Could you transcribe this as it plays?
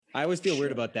I always feel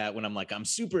weird about that when I'm like, I'm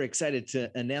super excited to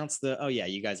announce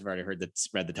you guys have already read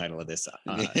the title of this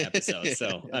episode.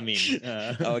 So, I mean,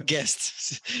 our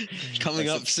guest coming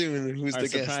up soon. Who's the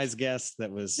surprise guest?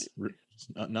 That was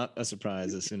not a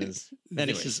surprise as soon as.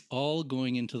 This is all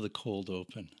going into the cold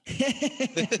open.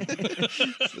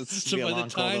 So by the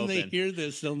time they hear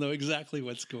this, they'll know exactly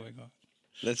what's going on.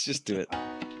 Let's just do it.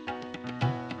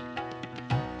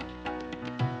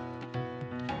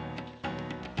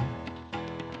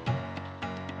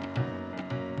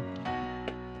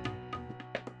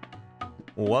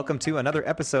 Welcome to another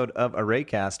episode of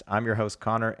ArrayCast. I'm your host,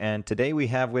 Connor, and today we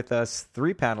have with us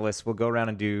three panelists. We'll go around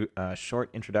and do a short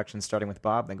introduction, starting with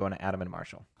Bob, then going to Adam and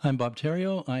Marshall. I'm Bob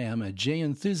Terrio. I am a J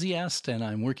enthusiast, and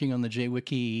I'm working on the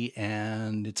JWiki,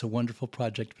 and it's a wonderful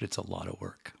project, but it's a lot of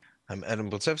work. I'm Adam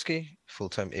Bolzewski,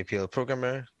 full-time APL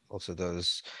programmer, also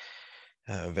does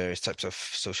various types of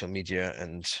social media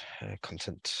and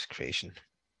content creation.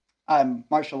 I'm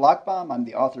Marshall Lockbaum. I'm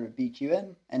the author of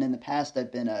BQN, and in the past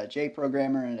I've been a J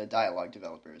programmer and a dialogue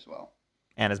developer as well.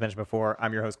 And as mentioned before,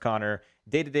 I'm your host, Connor,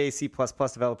 day-to-day C++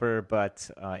 developer, but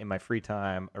in my free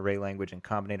time, array language and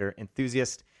combinator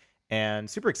enthusiast, and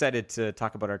super excited to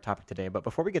talk about our topic today. But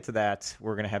before we get to that,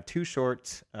 we're going to have two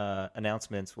short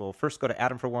announcements. We'll first go to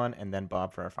Adam for one, and then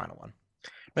Bob for our final one.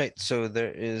 Right, so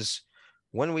there is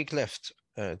 1 week left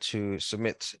to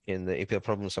submit in the APL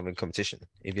problem solving competition.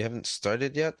 If you haven't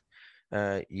started yet,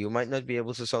 you might not be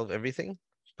able to solve everything,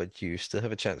 but you still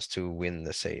have a chance to win,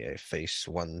 let's say, a phase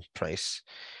 1 prize.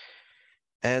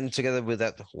 And together with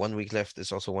that 1 week left,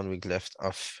 there's also 1 week left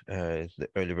of the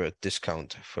early bird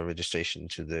discount for registration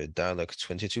to the Dialog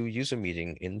 22 user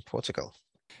meeting in Portugal.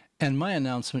 And my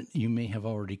announcement, you may have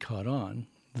already caught on,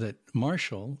 that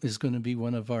Marshall is going to be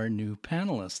one of our new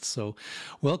panelists. So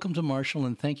welcome to Marshall,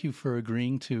 and thank you for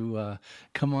agreeing to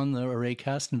come on the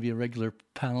ArrayCast and be a regular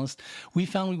panelist. We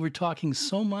found we were talking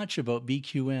so much about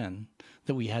BQN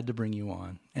that we had to bring you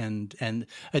on. And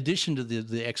addition to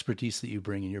the expertise that you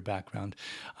bring in your background,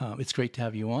 it's great to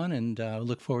have you on, and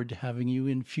look forward to having you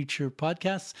in future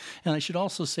podcasts. And I should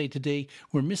also say today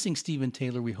we're missing Stephen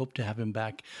Taylor. We hope to have him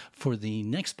back for the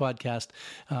next podcast.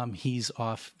 He's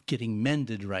off getting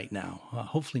mended right now.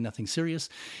 Hopefully nothing serious.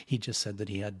 He just said that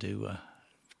he had to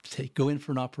go in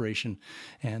for an operation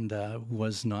and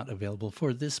was not available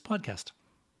for this podcast.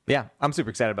 Yeah, I'm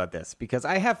super excited about this because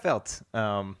I have felt,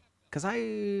 because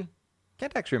I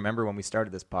can't actually remember when we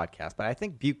started this podcast, but I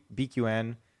think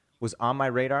BQN was on my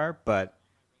radar, but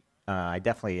I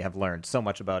definitely have learned so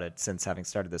much about it since having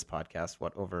started this podcast,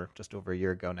 just over a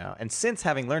year ago now. And since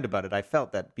having learned about it, I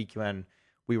felt that BQN,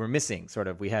 we were missing sort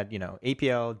of, we had,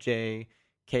 APL, J,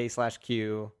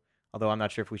 K/Q, although I'm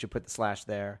not sure if we should put the slash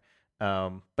there.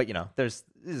 But, there's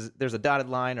a dotted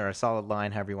line or a solid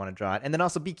line, however you want to draw it. And then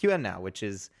also BQN now, which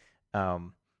is,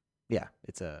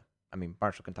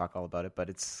 Marshall can talk all about it, but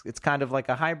it's kind of like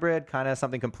a hybrid, kind of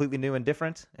something completely new and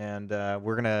different. And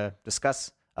we're going to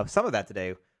discuss some of that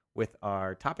today with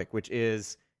our topic, which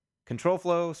is control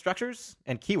flow structures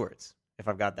and keywords, if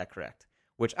I've got that correct,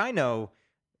 which I know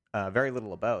very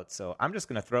little about. So I'm just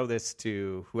going to throw this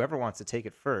to whoever wants to take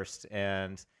it first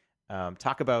and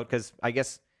talk about, because I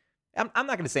guess I'm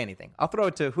not going to say anything. I'll throw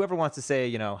it to whoever wants to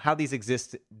say, how these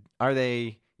exist. Are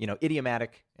they,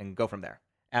 idiomatic, and go from there.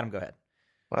 Adam, go ahead.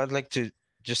 Well, I'd like to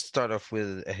just start off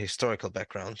with a historical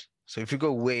background. So if you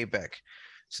go way back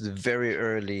to the very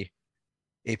early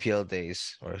APL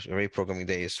days or array programming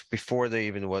days, before there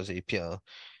even was APL,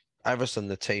 Iverson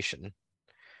notation,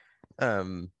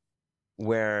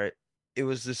 where it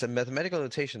was this mathematical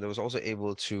notation that was also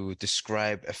able to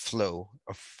describe a flow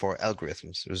for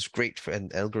algorithms. It was great for an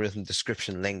algorithm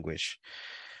description language.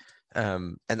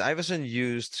 And Iverson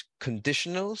used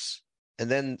conditionals. And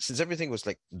then since everything was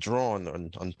like drawn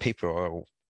on paper or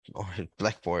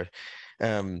blackboard,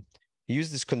 you use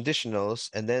these conditionals,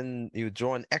 and then you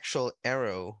draw an actual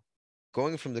arrow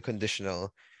going from the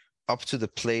conditional up to the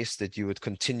place that you would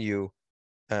continue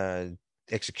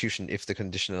execution if the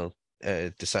conditional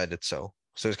decided so.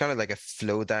 So it's kind of like a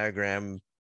flow diagram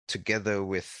together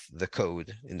with the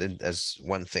code as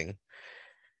one thing.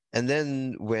 And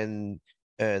then when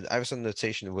Iverson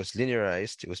notation was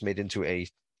linearized, it was made into a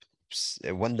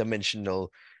one-dimensional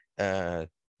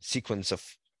sequence of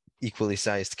equally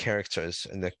sized characters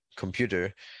in the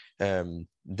computer,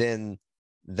 then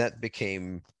that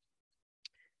became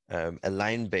a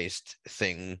line-based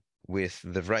thing with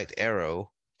the right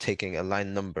arrow taking a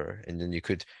line number, and then you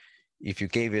could, if you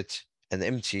gave it an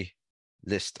empty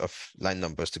list of line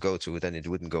numbers to go to, then it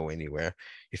wouldn't go anywhere.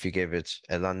 If you gave it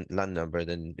a line number,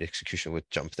 then the execution would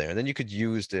jump there, and then you could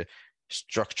use the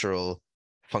structural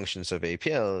functions of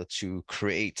APL to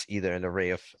create either an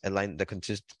array of a line that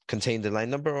contained the line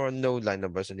number or no line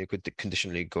numbers, and you could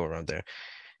conditionally go around there.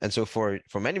 And so for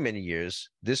many years,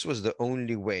 this was the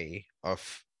only way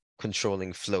of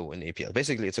controlling flow in APL.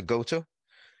 Basically, it's a goto,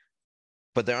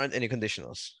 but there aren't any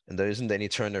conditionals, and there isn't any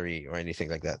ternary or anything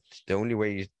like that. The only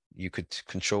way you could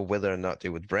control whether or not it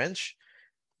would branch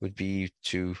would be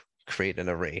to create an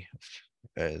array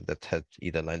that had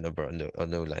either line number or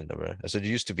no line number. So it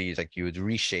used to be like you would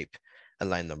reshape a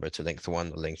line number to length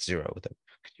 1 or length 0. That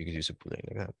you could use a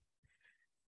boolean like that.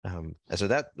 And so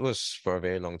that was for a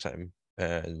very long time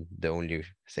the only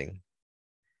thing.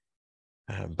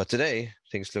 But today,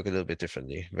 things look a little bit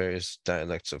differently. Various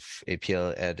dialects of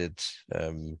APL added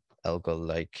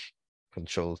algol-like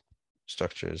control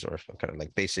structures, or kind of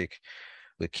like basic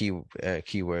with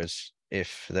keywords,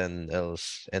 if, then,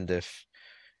 else, and if.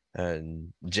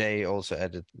 And J also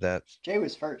added that. J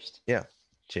was first. Yeah,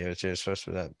 J was first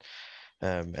with that.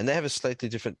 And they have a slightly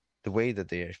different, the way that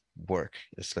they work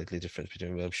is slightly different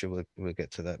between, I'm sure we'll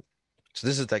get to that. So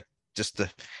this is like just the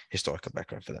historical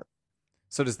background for that.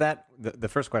 So does that, the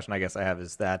first question I guess I have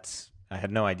is that I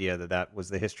had no idea that was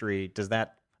the history. Does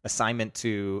that assignment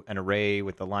to an array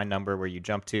with the line number where you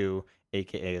jump to,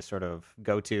 aka a sort of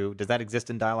go-to, does that exist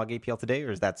in Dialog APL today,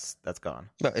 or is that's gone?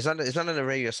 No, it's not an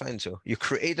array you assign to. You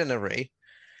create an array,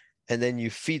 and then you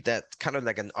feed that kind of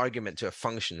like an argument to a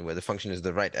function where the function is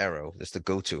the right arrow. That's the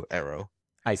go-to arrow.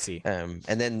 I see. And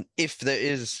then if there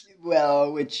is...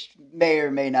 Well, which may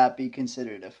or may not be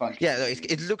considered a function. Yeah,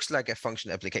 it looks like a function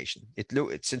application. It's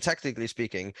syntactically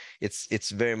speaking,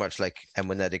 it's very much like a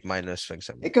monadic minus, for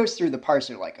example. It goes through the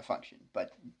parser like a function,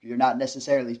 but you're not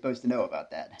necessarily supposed to know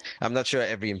about that. I'm not sure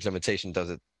every implementation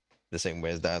does it the same way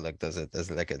as Dialog does it, as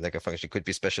like a function. It could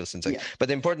be special syntax. Yeah. But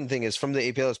the important thing is, from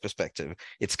the APL's perspective,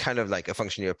 it's kind of like a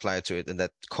function you apply to it, and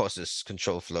that causes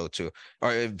control flow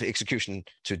or execution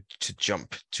to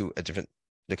jump to a different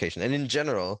location. And in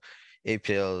general,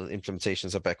 APL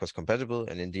implementations are backwards compatible,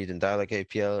 and indeed in Dialog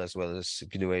APL, as well as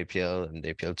GNU APL and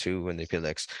APL2 and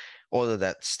APLX, all of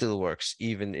that still works,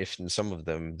 even if in some of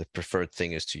them the preferred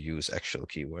thing is to use actual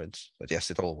keywords. But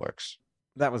yes, it all works.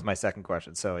 That was my second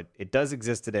question. So it does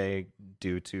exist today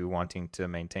due to wanting to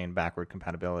maintain backward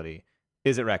compatibility.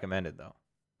 Is it recommended, though?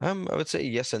 I would say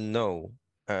yes and no.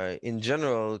 In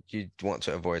general, you want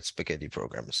to avoid spaghetti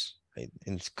programs. Right?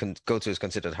 Goto is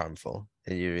considered harmful,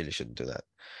 and you really shouldn't do that.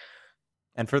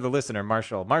 And for the listener,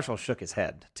 Marshall shook his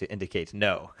head to indicate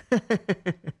no.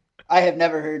 I have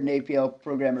never heard an APL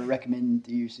programmer recommend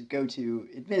the use of Goto.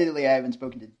 Admittedly, I haven't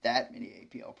spoken to that many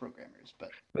APL programmers, but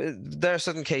there are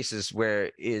certain cases where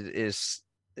it is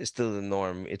still the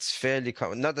norm. It's fairly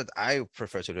common. Not that I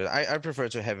prefer to do it. I prefer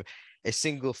to have a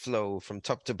single flow from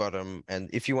top to bottom, and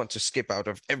if you want to skip out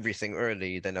of everything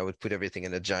early, then I would put everything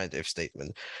in a giant if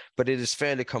statement. But it is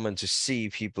fairly common to see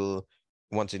people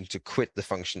wanting to quit the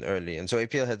function early, and so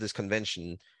APL had this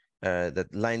convention that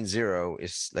line 0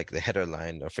 is like the header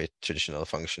line of a traditional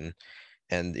function.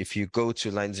 And if you go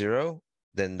to line 0,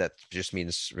 then that just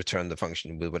means return the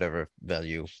function with whatever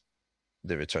value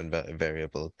the return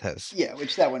variable has. Yeah,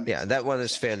 which that one. Yeah, that one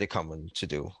is fairly common to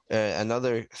do.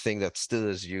 Another thing that still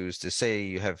is used is, say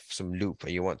you have some loop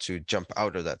and you want to jump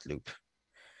out of that loop.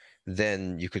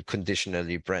 Then you could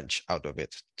conditionally branch out of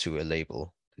it to a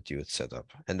label that you would set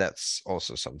up. And that's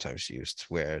also sometimes used,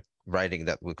 where writing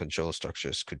that with control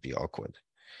structures could be awkward.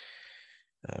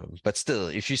 But still,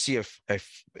 if you see and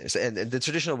the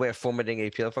traditional way of formatting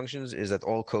APL functions is that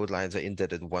all code lines are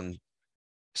indented one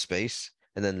space,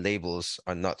 and then labels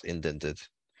are not indented.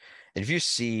 And if you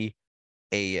see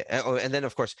and then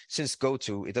of course, since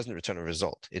goto, it doesn't return a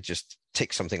result. It just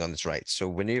takes something on its right. So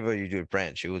whenever you do a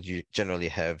branch, you generally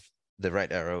have the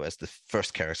right arrow as the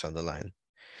first character on the line.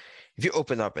 If you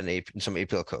open up some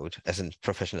APL code as a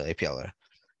professional APLer,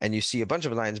 and you see a bunch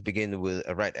of lines begin with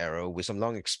a right arrow with some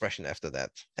long expression after that,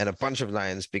 and a bunch of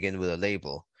lines begin with a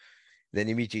label, then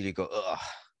immediately go, ugh,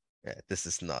 yeah, this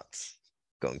is not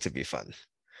going to be fun.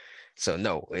 So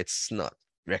no, it's not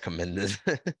recommended.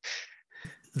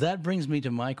 That brings me to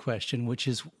my question, which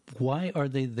is, why are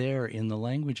they there in the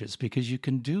languages? Because you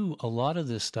can do a lot of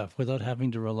this stuff without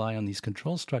having to rely on these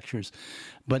control structures.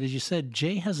 But as you said,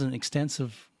 J has an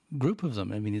extensive group of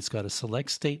them. I mean, it's got a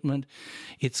select statement,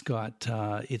 it's got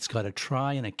a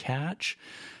try and a catch.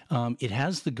 It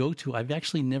has the goto. I've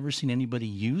actually never seen anybody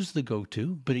use the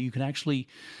goto, but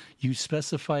you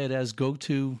specify it as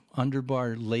goto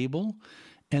underbar label,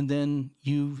 and then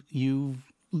you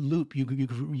loop, you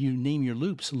name your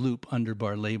loops loop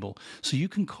underbar label. So you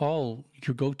can call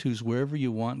your go-tos wherever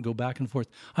you want, go back and forth.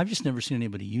 I've just never seen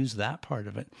anybody use that part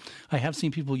of it. I have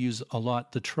seen people use a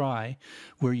lot the try,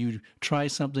 where you try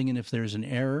something and if there's an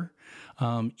error,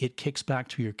 it kicks back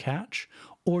to your catch.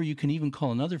 Or you can even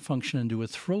call another function and do a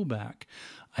throwback.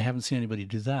 I haven't seen anybody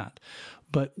do that.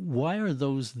 But why are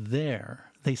those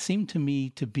there? They seem to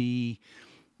me to be,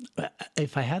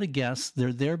 if I had a guess,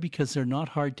 they're there because they're not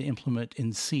hard to implement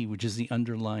in C, which is the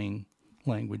underlying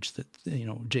language that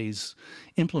Jay's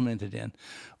implemented in.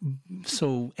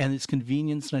 So, and it's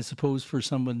convenience, and I suppose for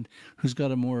someone who's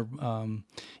got a more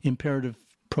imperative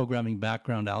programming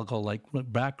background, algol-like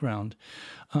background,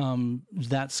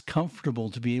 that's comfortable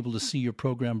to be able to see your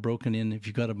program broken in. If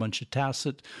you've got a bunch of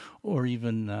tacit or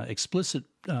even explicit,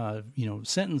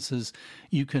 sentences,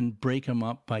 you can break them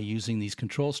up by using these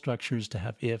control structures to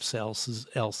have ifs, elses,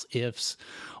 else ifs,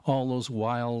 all those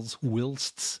whiles,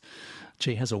 whilsts.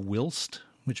 Jay has a whilst,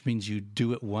 which means you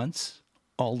do it once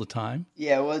all the time.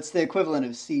 Yeah, well, it's the equivalent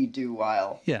of C do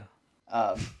while. Yeah.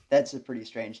 That's a pretty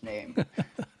strange name.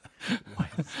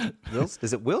 Whilst?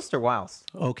 Is it whilst or whilst?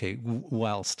 Okay,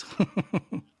 whilst.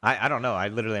 I don't know. I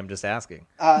literally am just asking.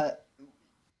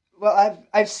 Well,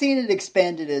 I've seen it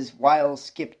expanded as while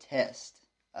skip test.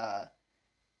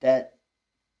 That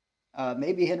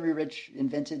maybe Henry Rich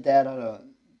invented that.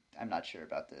 I'm not sure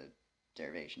about the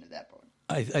derivation of that point.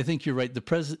 I think you're right.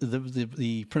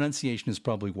 The pronunciation is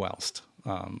probably whilst.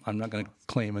 I'm not going to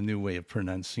claim a new way of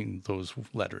pronouncing those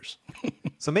letters.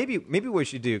 So maybe what we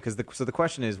should do, because the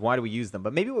question is, why do we use them?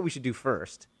 But maybe what we should do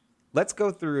first, let's go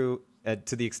through,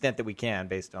 to the extent that we can,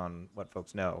 based on what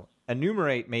folks know,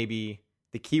 enumerate maybe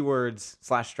the keywords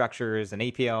 / structures and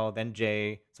APL, then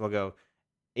J. So we'll go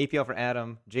APL for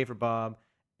Adam, J for Bob,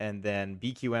 and then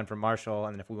BQN for Marshall.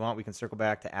 And then if we want, we can circle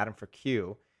back to Adam for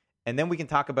Q. And then we can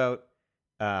talk about,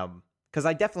 because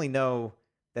I definitely know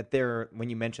that when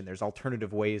you mentioned there's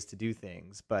alternative ways to do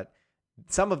things, but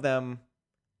some of them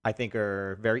I think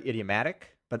are very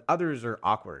idiomatic, but others are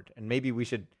awkward. And maybe we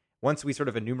should, once we sort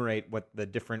of enumerate what the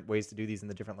different ways to do these in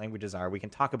the different languages are, we can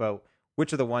talk about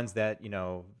which are the ones that,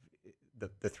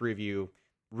 the three of you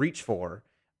reach for,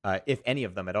 if any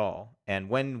of them at all. And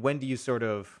when do you sort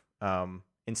of,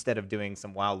 instead of doing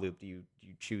some while loop, do you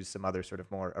choose some other sort of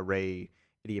more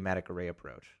idiomatic array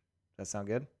approach? Does that sound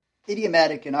good?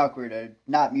 Idiomatic and awkward are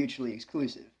not mutually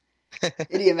exclusive.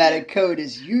 Idiomatic code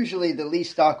is usually the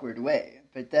least awkward way,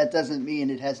 but that doesn't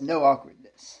mean it has no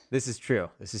awkwardness. This is true.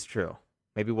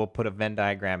 Maybe we'll put a Venn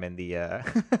diagram in the...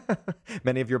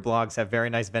 Many of your blogs have very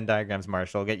nice Venn diagrams,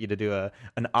 Marshall. I'll get you to do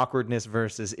an awkwardness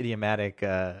versus idiomatic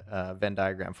Venn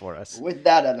diagram for us. With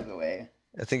that out of the way.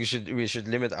 I think we should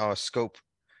limit our scope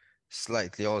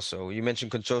slightly also. You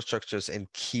mentioned control structures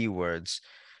and keywords.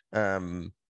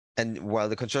 And while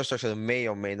the control structure may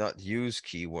or may not use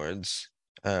keywords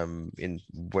in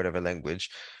whatever language,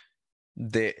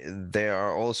 there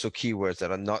are also keywords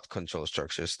that are not control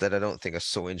structures that I don't think are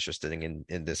so interesting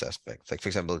in this aspect. Like, for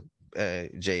example,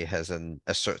 Jay has an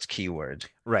assert keyword.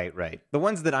 Right. The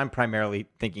ones that I'm primarily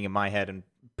thinking in my head and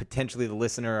potentially the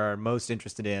listener are most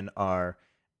interested in are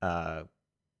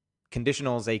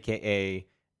conditionals, aka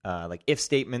like if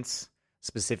statements,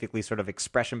 specifically sort of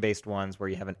expression-based ones where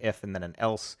you have an if and then an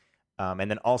else.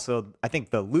 And then also, I think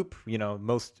the loop,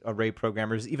 most array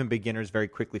programmers, even beginners, very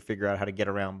quickly figure out how to get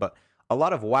around. But a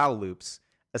lot of while loops,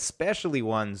 especially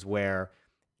ones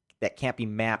that can't be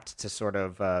mapped to sort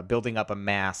of building up a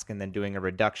mask and then doing a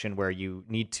reduction where you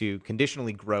need to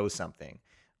conditionally grow something.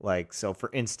 Like, so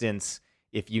for instance,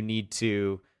 if you need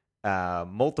to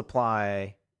multiply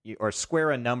or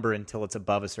square a number until it's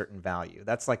above a certain value,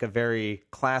 that's like a very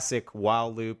classic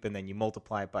while loop, and then you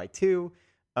multiply it by 2.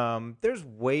 There's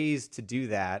ways to do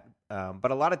that,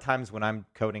 but a lot of times when I'm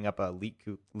coding up a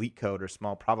leak code or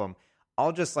small problem,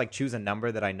 I'll just like choose a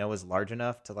number that I know is large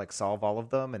enough to like solve all of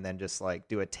them, and then just like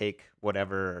do a take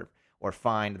whatever or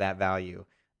find that value.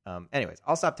 Anyways,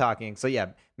 I'll stop talking. So yeah,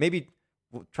 maybe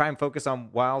we'll try and focus on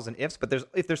whiles and ifs, but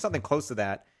if there's something close to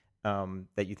that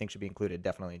that you think should be included,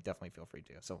 definitely feel free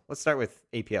to. So let's start with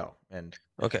APL. And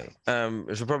okay,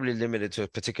 we should probably limit it to a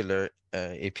particular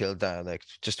APL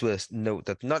dialect. Just with a note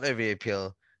that not every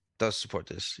APL does support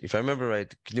this. If I remember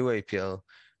right, GNU APL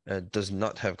does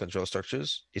not have control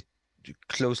structures. It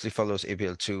closely follows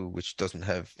APL2, which doesn't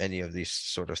have any of these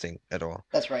sort of thing at all.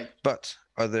 That's right. But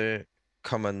other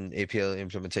common APL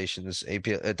implementations,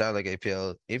 dialog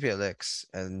APL, APLX,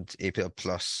 and APL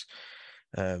Plus,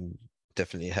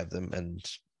 definitely have them, and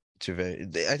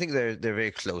I think they're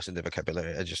very close in the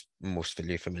vocabulary. I'm just most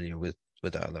familiar with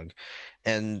dialog,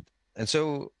 and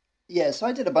so yeah. So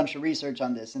I did a bunch of research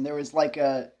on this, and there was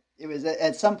it was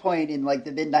at some point in like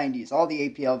the mid '90s, all the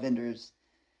APL vendors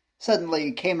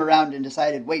suddenly came around and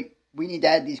decided, wait, we need to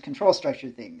add these control structure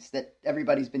things that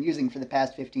everybody's been using for the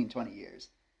past 15, 20 years.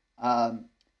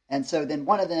 And so then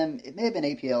one of them, it may have been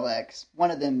APLX, one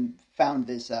of them found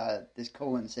this this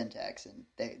colon syntax, and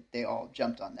they all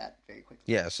jumped on that very quickly.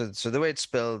 Yeah, so the way it's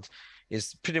spelled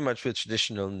is pretty much with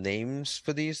traditional names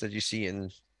for these that you see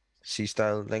in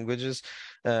C-style languages.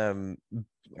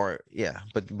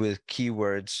 But with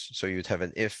keywords, so you'd have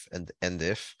an if and end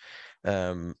if.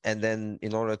 And then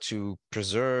in order to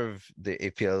preserve the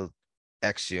APL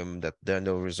axiom that there are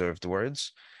no reserved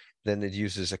words, then it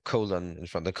uses a colon in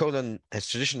front. The colon is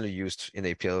traditionally used in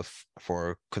APL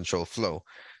for control flow.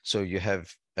 So you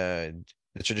have the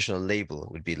traditional label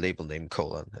would be label name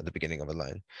colon at the beginning of a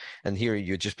line. And here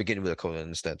you just begin with a colon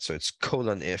instead. So it's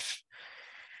colon if.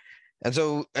 And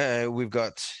so we've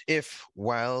got if,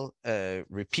 while,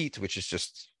 repeat, which is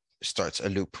just starts a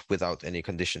loop without any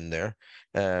condition there.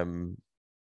 And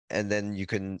then you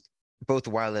can, both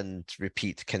while and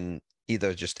repeat can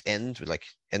either just end with like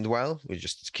end while, we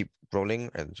just keep rolling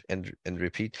and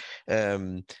repeat.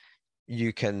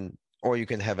 You can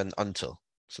have an until.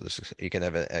 So you can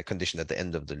have a condition at the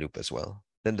end of the loop as well.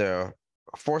 Then there are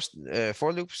for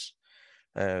loops.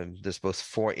 There's both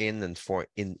for in and for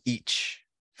in each.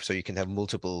 So you can have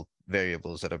multiple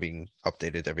variables that are being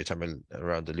updated every time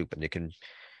around the loop, and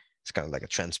it's kind of like a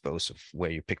transpose of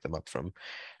where you pick them up from.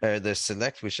 There's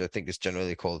select, which I think is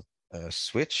generally called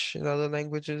switch in other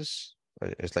languages.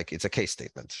 It's a case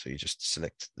statement. So you just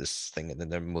select this thing, and then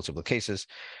there are multiple cases.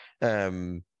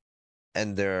 And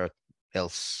there are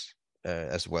else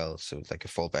as well. So it's like a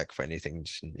fallback for anything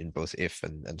in both if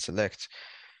and select.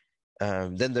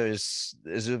 Then there's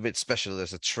a bit special.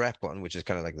 There's a trap one, which is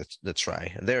kind of like the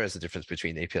try. And there is a difference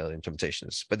between APL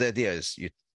implementations. But the idea is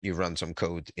you run some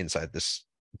code inside this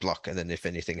block, and then if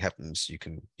anything happens, you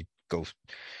go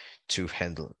to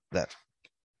handle that.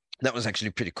 That was actually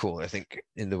pretty cool, I think,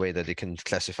 in the way that it can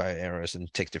classify errors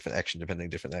and take different action depending on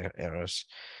different errors.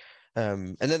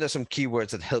 And then there's some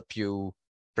keywords that help you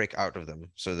break out of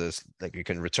them. So there's like you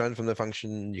can return from the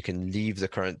function, you can leave the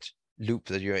current loop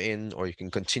that you're in, or you can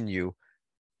continue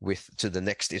to the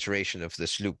next iteration of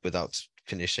this loop without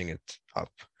finishing it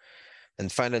up.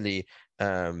 And finally,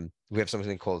 we have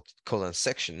something called colon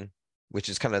section, which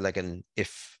is kind of like an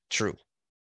if true.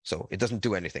 So it doesn't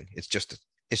do anything. It's just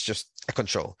a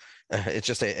control. It's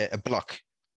just a block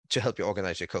to help you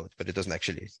organize your code, but it doesn't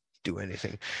actually do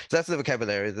anything. So that's the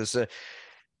vocabulary. There's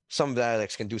some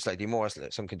dialects can do slightly more,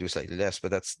 some can do slightly less,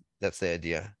 but that's the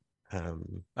idea.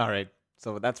 All right.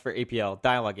 So that's for APL,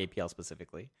 dialogue APL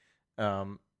specifically.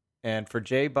 And for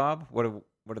J, Bob, what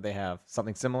do they have?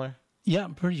 Something similar? Yeah,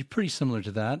 pretty similar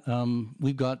to that.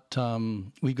 We've got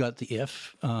the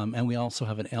if, and we also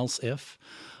have an else if,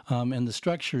 and the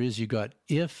structure is you got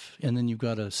if, and then you've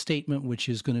got a statement which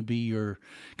is going to be your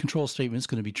control statement. It's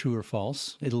going to be true or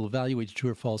false. It'll evaluate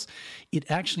true or false. It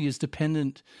actually is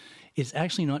dependent. It's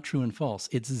actually not true and false.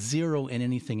 It's zero and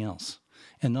anything else.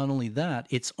 And not only that,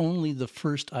 it's only the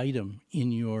first item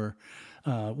in your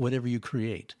whatever you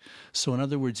create. So in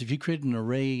other words, if you create an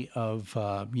array of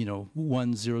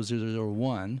 1 0 0 0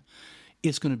 1,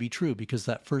 it's going to be true because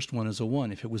that first one is a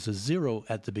 1. If it was a 0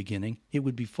 at the beginning, it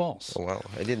would be false. Oh wow,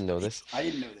 I didn't know this. I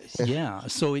didn't know this. Yeah,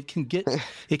 so it can get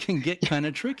kind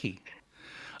of tricky.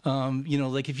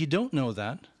 Like if you don't know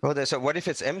that. Oh, so what if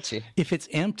it's empty? If it's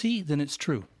empty, then it's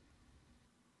true.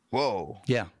 Whoa.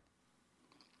 Yeah.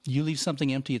 You leave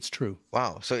something empty, it's true.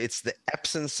 Wow. So it's the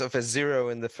absence of a 0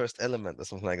 in the first element or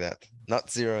something like that. Not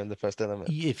 0 in the first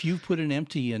element. If you put an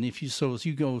empty, and if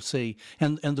you go say,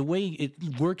 and the way it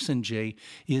works in J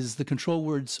is the control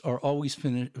words are always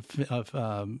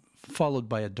followed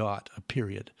by a dot, a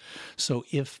period. So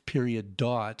if period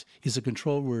dot is a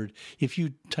control word. If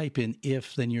you type in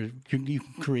if, then you can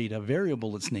create a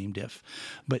variable that's named if.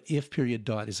 But if period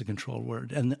dot is a control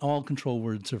word, and all control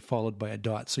words are followed by a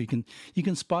dot, so you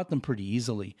can spot them pretty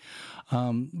easily.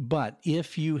 But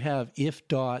if you have if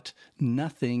dot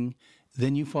nothing,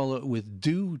 then you follow it with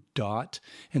do dot,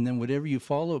 and then whatever you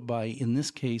follow it by, in this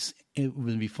case, it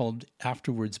will be followed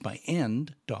afterwards by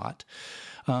end dot.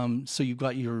 So you've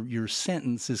got your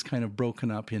sentence is kind of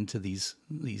broken up into these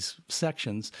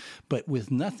sections, but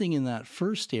with nothing in that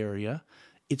first area,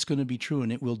 it's going to be true,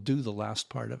 and it will do the last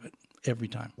part of it every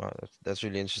time. Wow, that's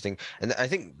really interesting. And I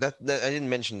think that I didn't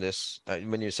mention this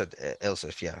when you said else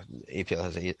if. Yeah, APL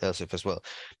has a else if as well,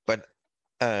 but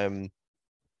I've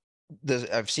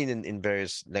seen in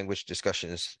various language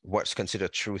discussions what's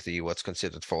considered truthy, what's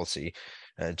considered falsy.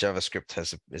 JavaScript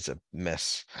is a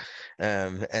mess,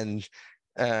 and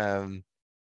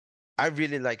I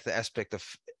really like the aspect of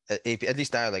at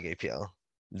least dialog APL,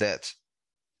 that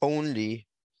only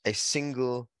a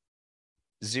single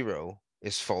 0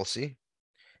 is falsy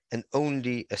and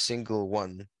only a single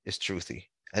 1 is truthy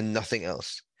and nothing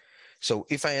else. So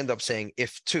if I end up saying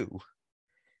if2,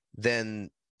 then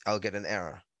I'll get an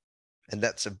error. And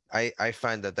I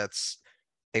find that that's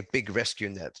a big rescue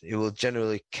net. It will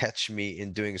generally catch me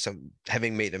in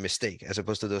having made a mistake, as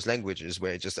opposed to those languages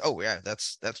where it just, oh yeah,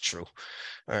 that's true,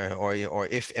 or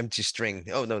if empty string,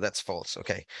 oh no, that's false.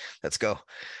 Okay, let's go.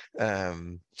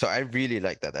 So I really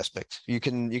like that aspect. You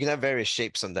can have various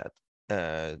shapes on that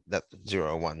 0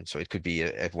 or 1. So it could be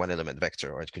a 1-element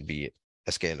vector, or it could be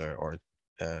a scalar, or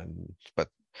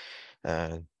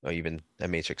even a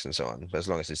matrix and so on. But as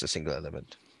long as it's a single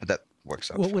element, but that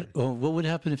works out. What would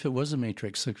happen if it was a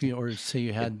matrix? Or say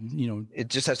you had, it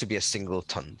just has to be a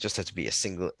singleton. Just has to be a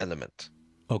single element.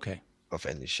 Okay. Of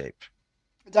any shape.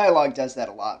 Dialog does that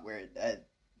a lot, where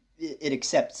it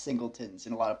accepts singletons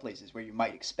in a lot of places where you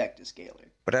might expect a scalar.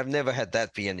 But I've never had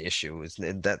that be an issue.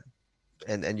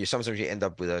 And you sometimes you end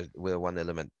up with a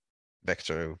 1-element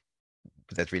vector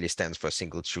that really stands for a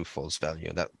single true/false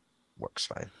value. That works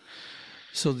fine.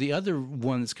 So the other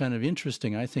one that's kind of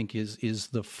interesting, I think, is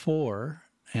the for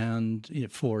and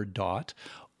for dot,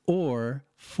 or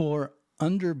for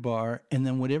underbar, and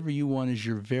then whatever you want is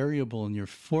your variable in your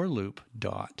for loop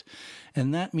dot.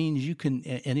 And that means you can,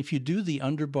 and if you do the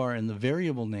underbar and the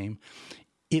variable name,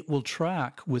 it will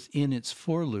track within its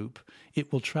for loop,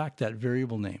 it will track that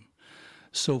variable name.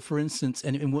 So for instance,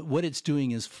 and what it's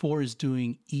doing is for is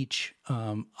doing each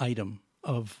item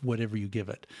of whatever you give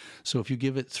it. So if you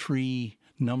give it 3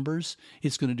 numbers,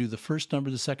 it's going to do the first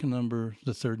number, the second number,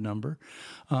 the third number.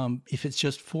 If it's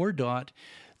just for dot,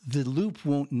 the loop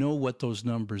won't know what those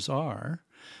numbers are.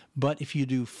 But if you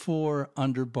do for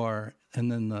underbar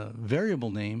and then the variable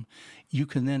name, you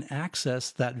can then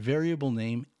access that variable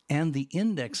name and the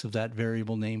index of that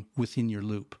variable name within your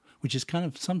loop, which is kind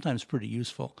of sometimes pretty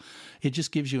useful. It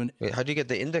just gives you Wait, how do you get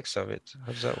the index of it?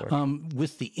 How does that work?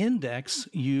 With the index,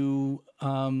 you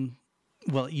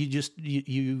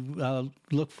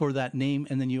look for that name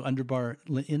and then you underbar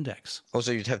index.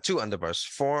 Also, you'd have 2 underbars: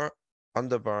 for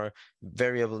underbar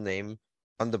variable name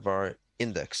underbar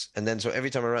index, and then so every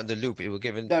time I run the loop, it will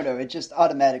give an. No, it just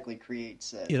automatically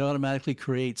creates. It automatically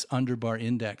creates underbar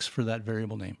index for that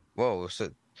variable name. Whoa!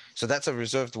 So that's a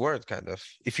reserved word, kind of.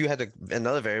 If you had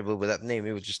another variable with that name,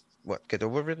 it would just get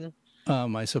overwritten.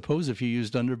 I suppose if you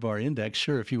used underbar index,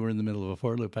 sure. If you were in the middle of a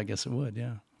for loop, I guess it would.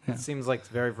 Yeah. It seems like it's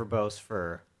very verbose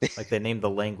for, like, they named the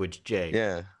language J.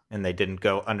 Yeah. And they didn't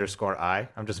go _I.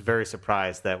 I'm just very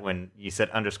surprised that when you said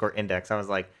underscore index, I was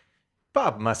like,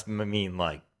 Bob must mean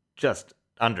like just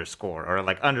underscore or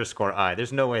like _I.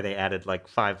 There's no way they added like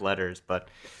 5 letters, but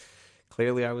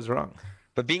clearly I was wrong.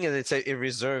 But being that it's a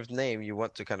reserved name, you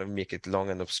want to kind of make it long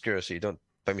and obscure so you don't,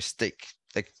 by mistake,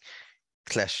 like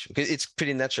clash. Because it's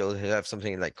pretty natural to have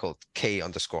something like called K_I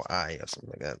or something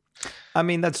like that. I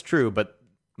mean, that's true, but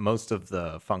most of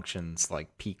the functions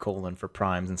like P: for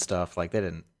primes and stuff, like they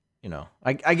didn't,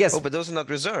 I guess. Oh, but those are not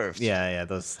reserved. Yeah,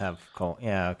 those have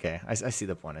Yeah, okay. I see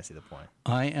the point.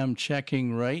 I am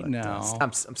checking right now.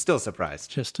 I'm still surprised.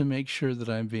 Just to make sure that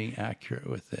I'm being accurate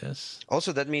with this.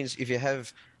 Also, that means if you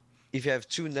have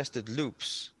 2 nested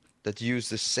loops that use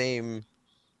the same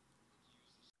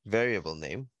variable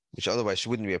name, which otherwise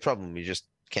wouldn't be a problem, you just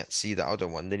can't see the outer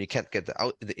one, then you can't get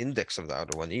the index of the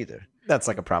outer one either. That's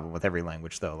like a problem with every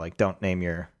language, though. Like,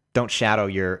 don't shadow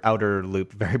your outer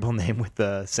loop variable name with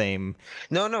the same.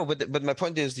 No, but my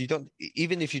point is, you don't,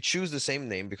 even if you choose the same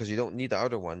name because you don't need the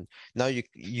outer one, now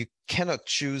you cannot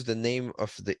choose the name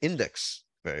of the index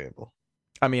variable.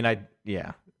 I mean, I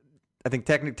think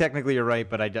technically you're right,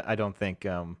 but I don't think.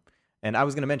 And I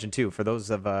was going to mention too, for those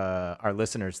of our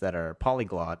listeners that are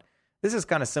polyglot, this is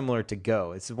kind of similar to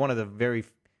Go. It's one of the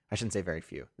I shouldn't say very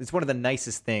few. It's one of the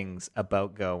nicest things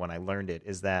about Go when I learned it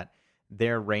is that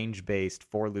their range-based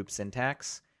for loop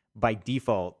syntax by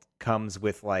default comes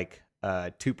with like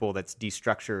a tuple that's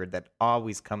destructured that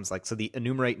always comes like, so the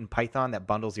enumerate in Python that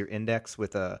bundles your index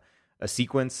with a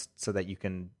sequence so that you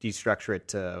can destructure it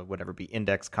to whatever be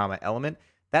index, element.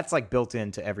 That's like built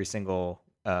into every single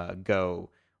Go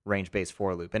range-based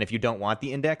for loop. And if you don't want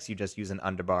the index, you just use an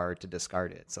underbar to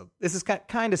discard it. So this is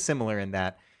kind of similar in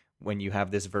that when you have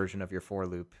this version of your for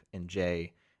loop in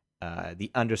J, the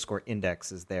underscore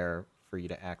index is there for you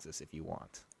to access if you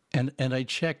want. And I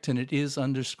checked, and it is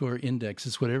underscore index.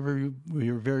 It's whatever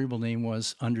your variable name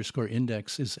was, underscore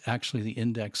index is actually the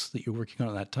index that you're working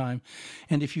on at that time.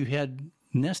 And if you had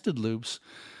nested loops,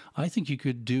 I think you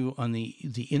could do on the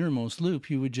innermost loop,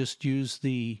 you would just use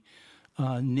the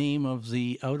name of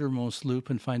the outermost loop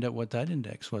and find out what that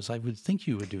index was. I would think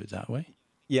you would do it that way.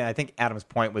 Yeah, I think Adam's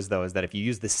point was, though, is that if you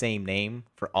use the same name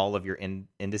for all of your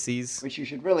indices, which you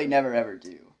should really never ever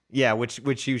do. Yeah,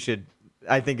 which you should.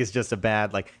 I think is just a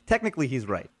bad. Like, technically, he's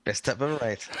right. Best of them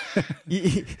right.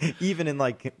 Even in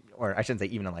like, or I shouldn't say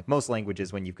even in like most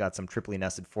languages, when you've got some triply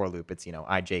nested for loop, it's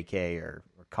IJK or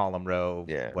column row,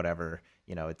 whatever.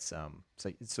 It's so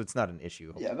it's not an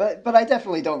issue. Yeah, but I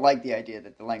definitely don't like the idea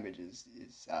that the language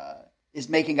is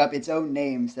making up its own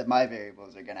names that my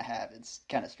variables are going to have. It's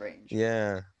kind of strange.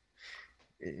 Yeah.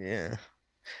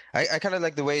 I kind of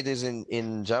like the way it is in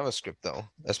JavaScript, though.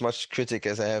 As much critic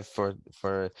as I have for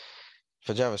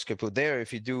JavaScript, but there,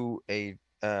 if you do a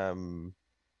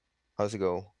how's it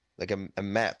go? Like a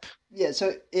map. Yeah,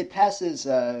 so it passes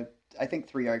I think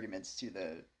 3 arguments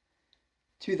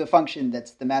to the function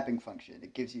that's the mapping function.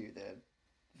 It gives you the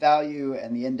value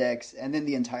and the index and then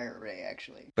the entire array,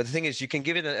 actually. But the thing is, you can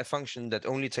give it a function that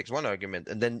only takes 1 argument,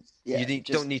 and then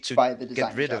don't need to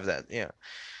get rid of that. Yeah.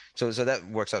 So that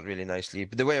works out really nicely.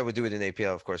 But the way I would do it in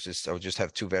APL, of course, is I would just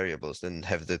have 2 variables, then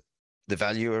have the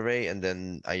value array and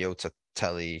then iota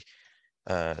tally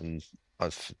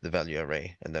of the value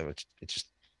array, and then it just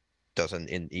does an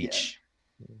in each.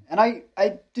 Yeah. And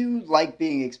I do like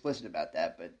being explicit about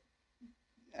that, but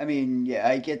I mean, yeah,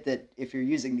 I get that if you're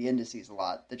using the indices a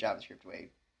lot, the JavaScript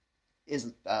way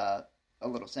is a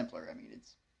little simpler. I mean,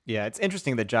 it's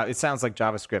interesting that it sounds like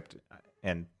JavaScript,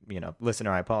 and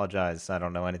listener, I apologize, I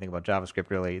don't know anything about JavaScript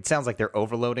really. It sounds like they're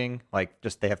overloading, like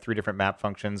just they have 3 different map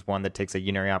functions, one that takes a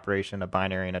unary operation, a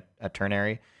binary, and a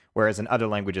ternary. Whereas in other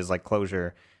languages like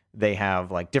Clojure, they have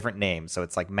like different names, so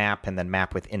it's like map and then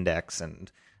map with index,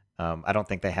 and I don't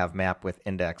think they have map with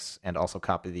index and also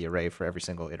copy the array for every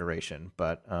single iteration,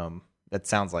 but that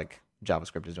sounds like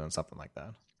JavaScript is doing something like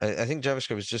that. I think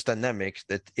JavaScript is just dynamic,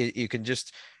 that you can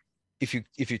just, if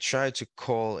you try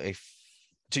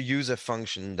to use a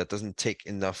function that doesn't take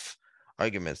enough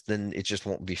arguments, then it just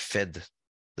won't be fed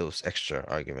those extra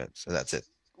arguments, and that's it.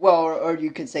 Well, or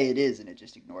you could say it is and it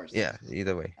just ignores them. Yeah,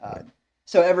 either way.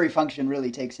 So every function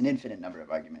really takes an infinite number of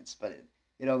arguments, but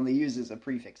it only uses a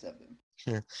prefix of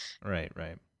them. Right.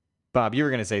 Bob, you were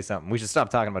going to say something. We should stop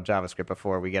talking about JavaScript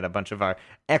before we get a bunch of our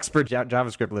expert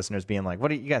JavaScript listeners being like,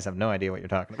 "What? You guys have no idea what you're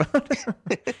talking about."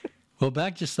 Well,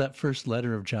 back just that first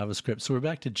letter of JavaScript. So we're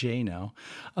back to J now.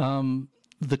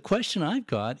 The question I've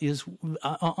got is,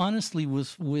 honestly,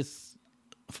 with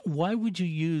why would you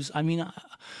use? I mean,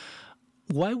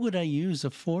 why would I use a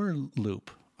for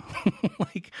loop?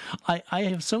 Like, I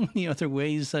have so many other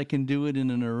ways I can do it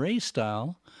in an array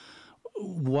style.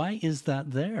 Why is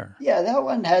that there? Yeah, that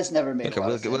one has never made a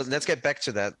lot of sense. Well, let's get back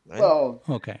to that. Right? Well,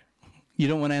 okay. You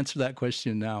don't want to answer that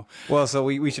question now. Well, so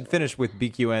we should finish with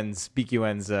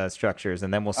BQN's structures,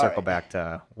 and then we'll circle back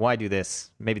to why do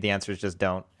this. Maybe the answer is just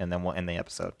don't, and then we'll end the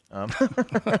episode.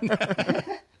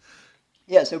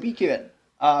 Yeah, so BQN.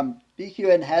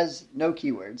 BQN has no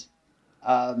keywords.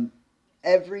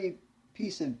 Every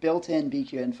piece of built-in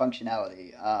BQN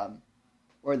functionality,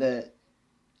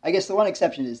 I guess the one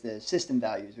exception is the system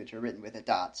values, which are written with a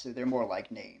dot, so they're more like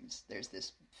names. There's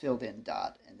this filled-in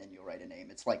dot, and then you'll write a name.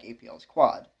 It's like APL's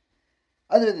quad.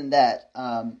 Other than that,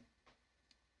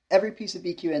 every piece of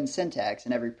BQN syntax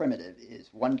and every primitive is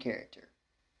 1 character.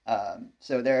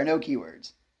 So there are no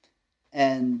keywords.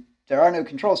 And there are no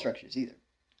control structures either.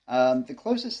 The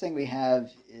closest thing we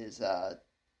have is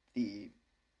the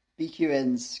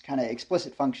BQN's kind of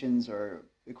explicit functions, or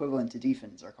equivalent to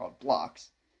defins, are called blocks.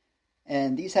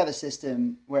 And these have a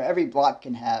system where every block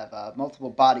can have multiple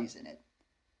bodies in it.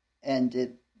 And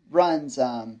it runs,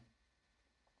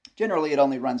 generally it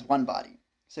only runs 1 body.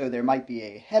 So there might be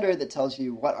a header that tells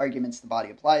you what arguments the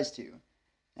body applies to.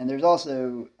 And there's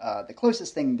also, the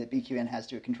closest thing that BQN has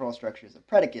to a control structure is a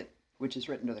predicate, which is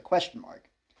written with a question mark.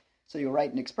 So you'll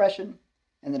write an expression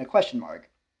and then a question mark.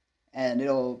 And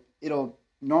it'll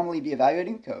normally be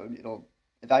evaluating the code. It'll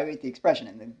evaluate the expression,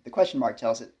 and then the question mark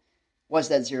tells it, was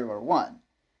that 0 or 1?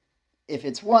 If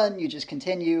it's 1, you just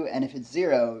continue, and if it's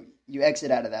 0, you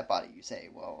exit out of that body. You say,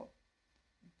 well,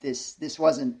 this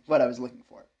wasn't what I was looking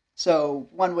for. So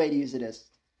one way to use it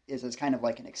is as kind of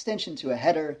like an extension to a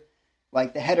header.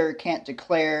 Like the header can't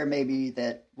declare maybe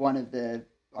that one of the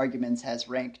arguments has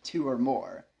rank 2 or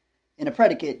more. In a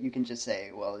predicate, you can just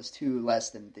say, well, is 2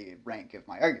 less than the rank of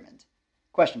my argument?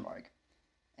 Question mark.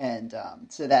 And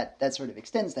so that sort of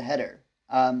extends the header.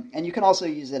 And you can also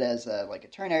use it as like a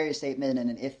ternary statement and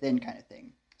an if-then kind of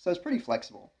thing. So it's pretty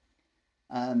flexible.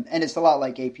 And it's a lot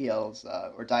like APL's,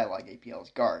 or Dialog APL's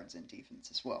guards and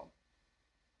defins as well.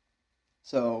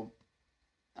 So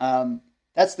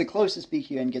that's the closest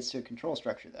BQN gets to a control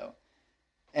structure, though.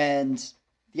 And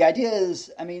the idea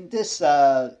is, I mean, this,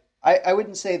 I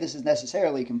wouldn't say this is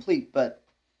necessarily complete, but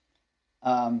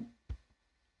the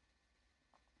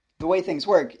way things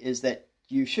work is that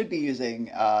you should be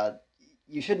using,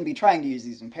 you shouldn't be trying to use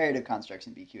these imperative constructs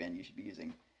in BQN. You should be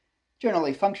using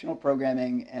generally functional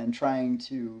programming and trying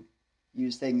to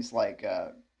use things like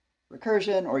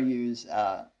recursion, or use,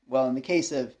 well, in the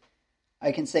case of,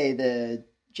 I can say the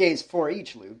J's for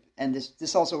each loop, and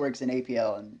this also works in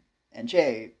APL and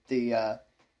J.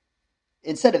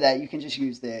 Instead of that, you can just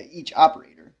use the each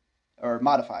operator or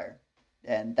modifier,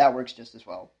 and that works just as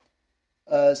well.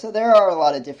 So there are a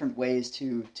lot of different ways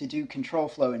to do control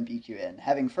flow in BQN.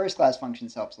 Having first-class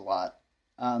functions helps a lot.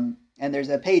 And there's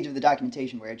a page of the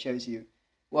documentation where it shows you,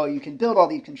 well, you can build all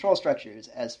these control structures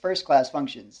as first-class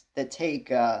functions that take,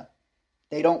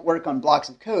 they don't work on blocks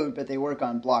of code, but they work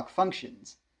on block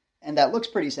functions. And that looks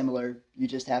pretty similar. You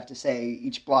just have to say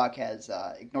each block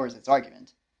ignores its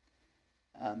argument.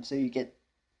 So you get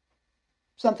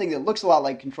something that looks a lot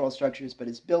like control structures, but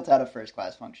it's built out of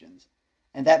first-class functions.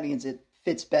 And that means it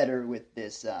fits better with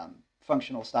this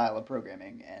functional style of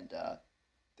programming and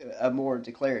a more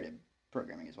declarative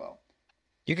programming as well.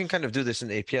 You can kind of do this in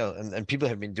APL, and people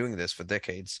have been doing this for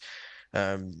decades,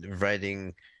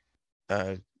 writing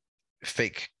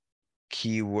fake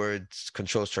keywords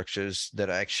control structures that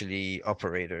are actually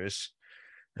operators.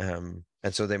 And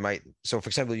so they might, so for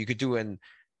example, you could do an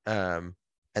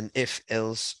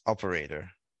if-else operator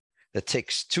that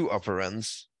takes two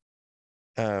operands,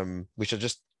 which are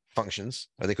just functions,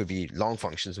 or they could be long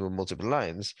functions with multiple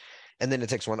lines, and then it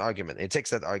takes one argument. It takes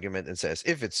that argument and says,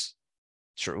 if it's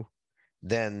true,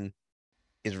 then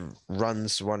it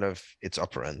runs one of its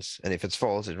operands, and if it's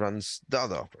false, it runs the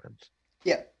other operand.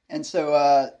 Yeah, and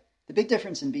so the big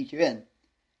difference in BQN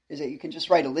is that you can just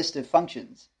write a list of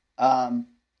functions.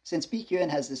 Since BQN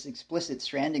has this explicit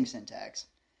stranding syntax,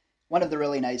 one of the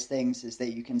really nice things is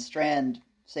that you can strand,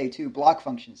 say, two block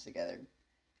functions together.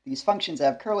 These functions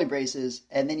have curly braces,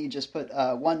 and then you just put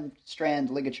one strand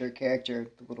ligature character,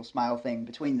 the little smile thing,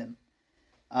 between them.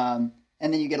 And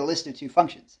then you get a list of two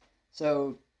functions.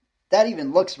 So that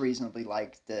even looks reasonably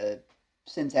like the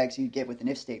syntax you'd get with an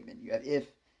if statement. You have if,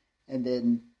 and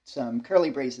then some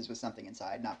curly braces with something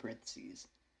inside, not parentheses,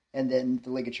 and then the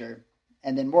ligature,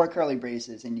 and then more curly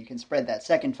braces, and you can spread that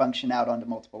second function out onto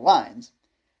multiple lines,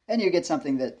 and you get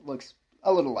something that looks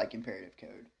a little like imperative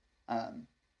code.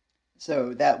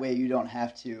 So that way you don't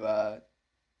have to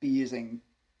be using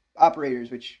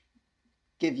operators which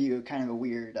give you kind of a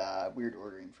weird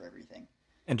ordering for everything.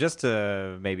 And just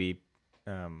to maybe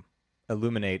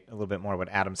illuminate a little bit more what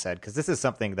Adam said, because this is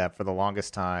something that for the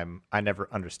longest time I never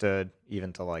understood,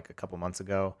 even till like a couple months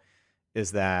ago,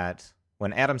 is that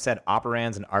when Adam said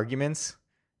operands and arguments,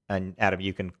 and Adam,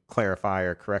 you can clarify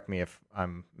or correct me if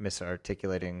I'm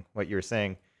misarticulating what you're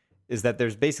saying, is that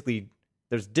there's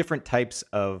different types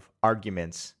of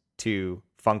arguments to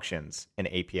functions in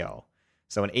APL.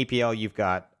 So in APL, you've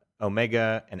got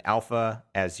omega and alpha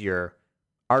as your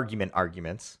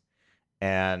arguments,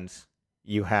 and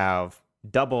you have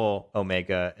double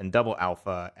omega and double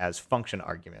alpha as function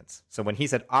arguments. So when he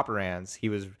said operands, he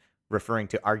was referring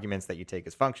to arguments that you take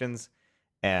as functions,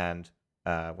 and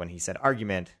when he said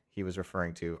argument, he was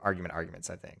referring to arguments,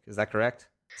 I think. Is that correct?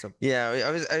 So yeah,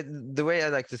 the way I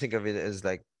like to think of it is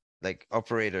like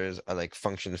operators are like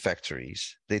function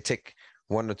factories. They take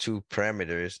one or two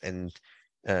parameters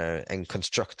and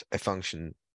construct a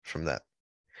function from that.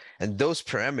 And those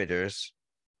parameters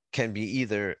can be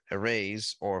either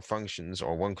arrays or functions,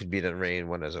 or one could be an array and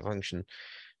one as a function.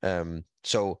 And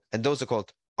those are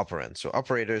called operands. So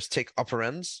operators take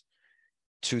operands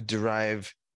to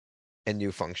derive a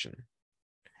new function.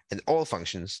 And all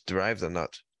functions, derived or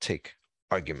not, take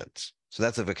arguments. So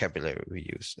that's the vocabulary we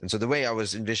use. And so the way I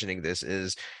was envisioning this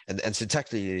is, and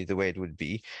syntactically the way it would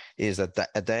be, is that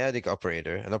a dyadic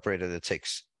operator, an operator that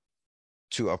takes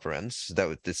two operands,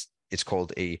 it's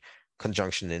called a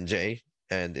conjunction in J,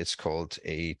 and it's called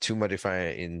a to modifier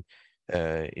in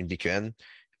BQN,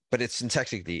 but it's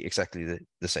syntactically exactly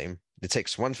the same. It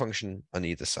takes one function on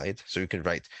either side. So you can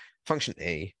write function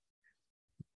A,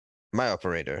 my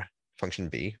operator, function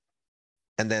B,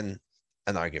 and then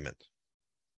an argument.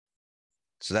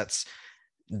 So that's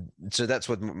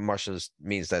what Marshall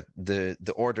means, that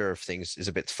the order of things is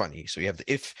a bit funny. So you have the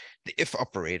if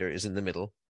operator is in the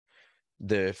middle.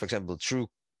 For example, true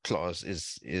clause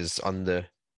is on the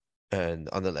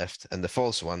left, and the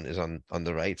false one is on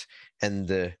the right, and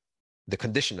the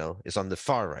conditional is on the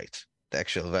far right, the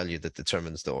actual value that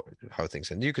determines how things.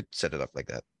 And you could set it up like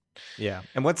that. Yeah,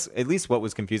 and what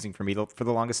was confusing for me for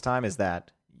the longest time is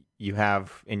that you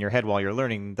have in your head while you're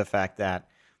learning the fact that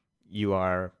you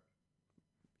are,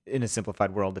 in a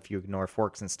simplified world, if you ignore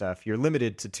forks and stuff, you're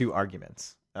limited to 2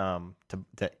 arguments, to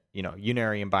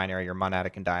unary and binary or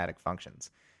monadic and dyadic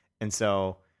functions. And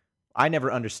so I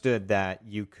never understood that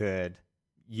you could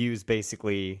use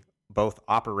basically both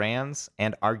operands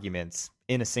and arguments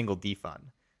in a single defun.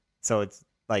 So it's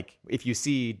like if you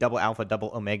see double alpha,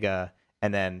 double omega,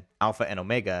 and then alpha and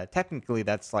omega, technically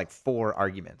that's like 4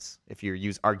 arguments if you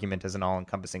use argument as an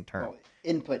all-encompassing term. Oh,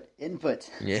 input.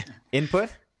 Yeah. Input?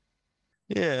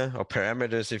 Yeah, or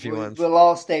parameters if you want. We'll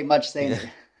all stay much saner.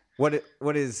 Yeah.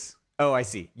 What is... Oh, I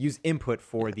see. Use input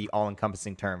for the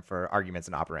all-encompassing term for arguments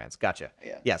and operands. Gotcha.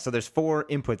 Yeah, so there's 4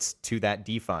 inputs to that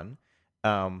defun.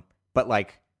 But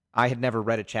like I had never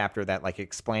read a chapter that like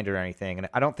explained it or anything. And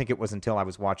I don't think it was until I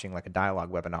was watching like a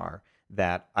dialogue webinar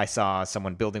that I saw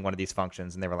someone building one of these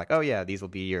functions, and they were like, oh yeah, these will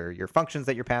be your functions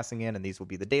that you're passing in, and these will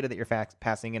be the data that you're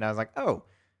passing in. I was like, oh,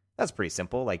 that's pretty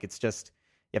simple. Like it's just,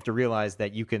 you have to realize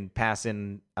that you can pass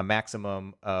in a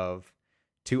maximum of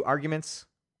 2 arguments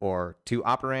or 2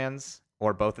 operands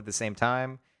or both at the same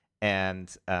time.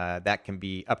 And that can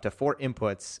be up to 4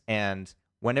 inputs. And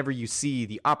whenever you see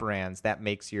the operands, that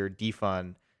makes your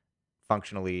defun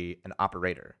functionally an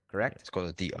operator, correct? It's called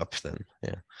a deop then,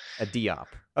 yeah. A deop.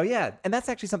 Oh, yeah. And that's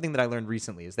actually something that I learned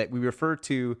recently, is that we refer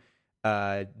to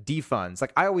defuns.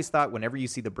 Like I always thought whenever you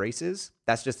see the braces,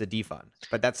 that's just a defun.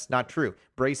 But that's not true.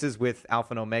 Braces with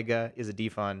alpha and omega is a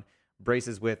defun.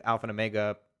 Braces with alpha and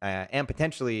omega and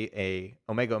potentially a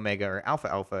omega omega or alpha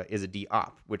alpha is a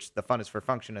deop, which the fun is for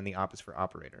function and the op is for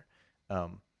operator.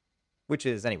 Which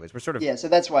is, anyways, we're sort of... Yeah, so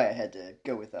that's why I had to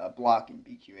go with a block in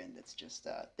BQN that's just,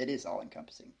 that is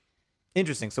all-encompassing.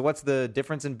 Interesting. So what's the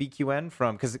difference in BQN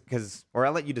from, because, or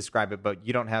I'll let you describe it, but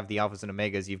you don't have the alphas and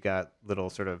omegas. You've got little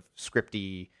sort of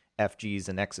scripty FGs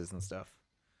and X's and stuff.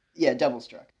 Yeah, double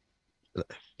struck.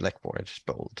 Blackboard,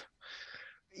 bold.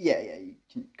 Yeah, you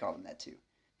can call them that too.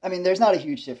 I mean, there's not a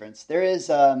huge difference. There is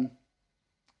a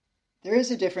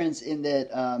difference in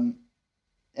that,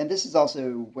 and this is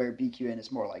also where BQN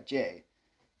is more like J.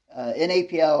 In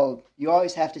APL, you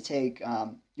always have to take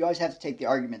the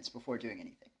arguments before doing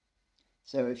anything.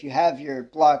 So if you have your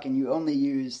block and you only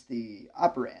use the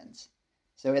operands,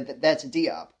 so that's a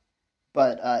deop,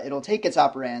 but it'll take its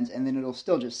operands and then it'll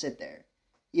still just sit there,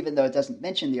 even though it doesn't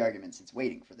mention the arguments. It's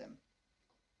waiting for them.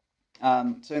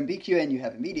 So in BQN, you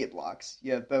have immediate blocks.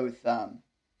 You have both a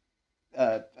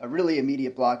really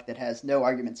immediate block that has no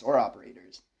arguments or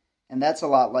operators. And that's a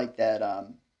lot like that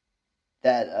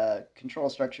control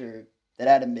structure that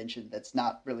Adam mentioned that's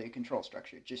not really a control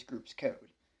structure. It just groups code.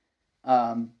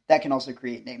 That can also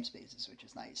create namespaces, which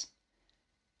is nice.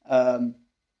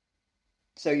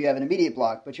 So you have an immediate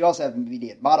block, but you also have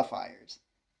immediate modifiers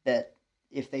that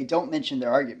if they don't mention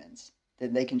their arguments,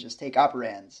 then they can just take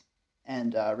operands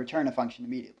and return a function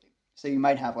immediately. So you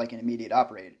might have like an immediate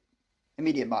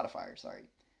modifier,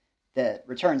 that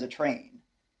returns a train,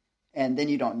 and then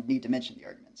you don't need to mention the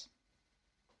arguments.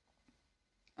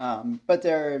 But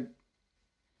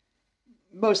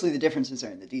mostly the differences are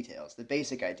in the details. The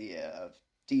basic idea of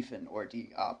defun or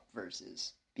deop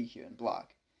versus BQN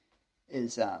block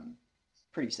is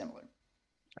pretty similar.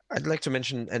 I'd like to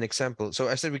mention an example. So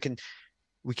I said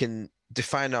we can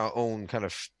define our own kind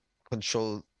of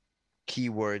control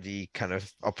keywordy kind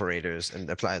of operators and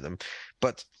apply them.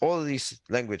 But all of these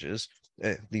languages,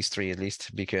 these 3 at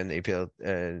least, BQN, APL,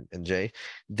 and J,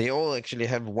 they all actually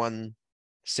have one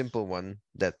simple one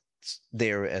that's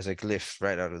there as a glyph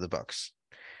right out of the box.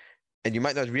 And you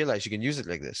might not realize you can use it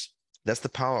like this. That's the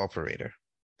power operator.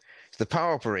 So the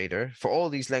power operator for all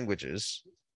these languages,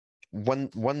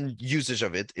 one usage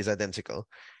of it is identical.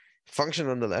 Function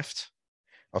on the left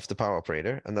of the power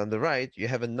operator, and on the right you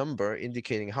have a number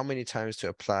indicating how many times to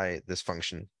apply this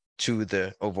function to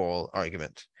the overall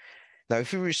argument. Now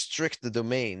if we restrict the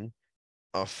domain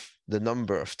of the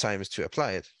number of times to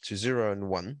apply it to 0 and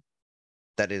 1,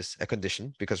 that is a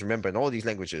condition, because remember in all these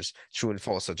languages true and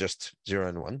false are just 0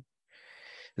 and 1,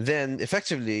 then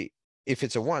effectively if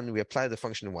it's a 1 we apply the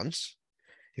function once.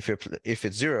 If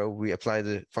it's 0 we apply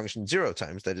the function 0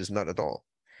 times, that is not at all.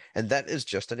 And that is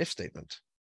just an if statement.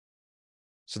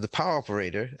 So the power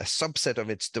operator, a subset of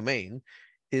its domain,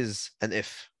 is an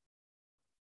if.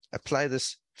 Apply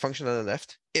this function on the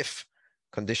left, if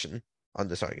condition on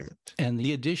this argument. And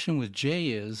the addition with J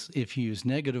is if you use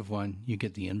 -1, you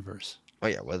get the inverse. Oh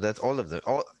yeah, well that's all of them.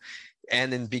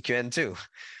 And in BQN too.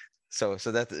 So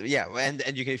that, yeah, and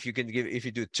you can, if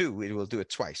you do 2, it will do it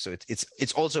twice. So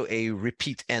it's also a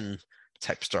repeat n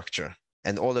type structure,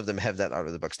 and all of them have that out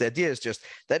of the box. The idea is just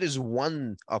that is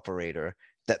one operator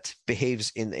that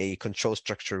behaves in a control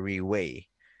structure-y way,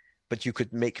 but you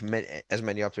could make as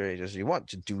many operators as you want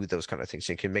to do those kind of things.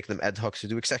 You can make them ad hoc to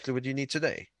do exactly what you need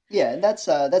today. Yeah, and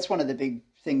that's one of the big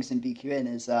things in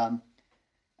BQN is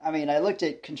I mean, I looked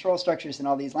at control structures in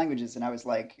all these languages, and I was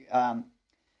like, I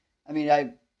mean,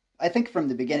 I think from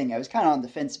the beginning I was kind of on the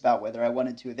fence about whether I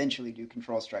wanted to eventually do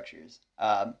control structures.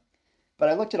 But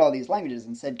I looked at all these languages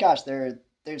and said, gosh,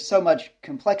 there's so much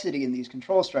complexity in these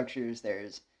control structures.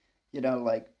 There's,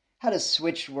 like how does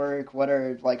switch work? What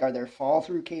are there fall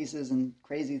through cases and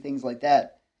crazy things like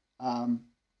that? And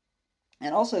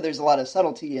also there's a lot of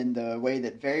subtlety in the way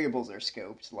that variables are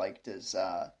scoped. Like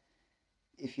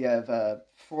if you have a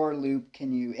for loop,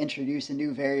 can you introduce a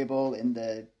new variable in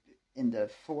the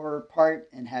for part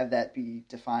and have that be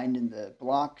defined in the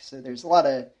block? So there's a lot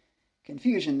of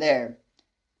confusion there.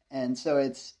 And so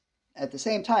it's at the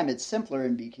same time it's simpler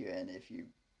in BQN if you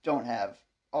don't have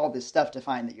all this stuff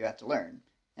defined that you have to learn.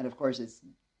 And of course it's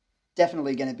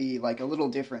definitely going to be like a little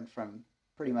different from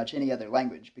pretty much any other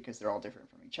language because they're all different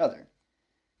from each other.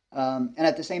 And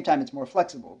at the same time it's more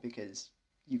flexible because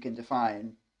you can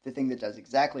define the thing that does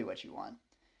exactly what you want.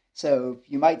 So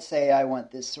you might say, I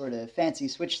want this sort of fancy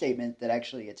switch statement that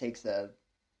actually it takes a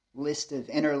list of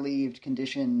interleaved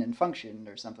condition and function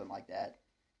or something like that.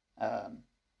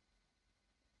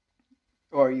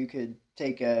 Or you could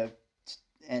take an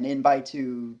in by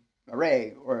two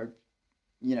array or,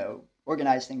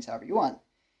 organize things however you want,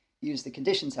 use the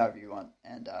conditions however you want,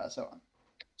 and so on.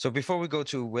 So before we go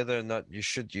to whether or not you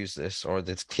should use this, or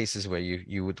the cases where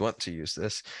you would want to use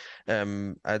this,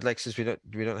 I'd like, since we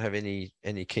don't have any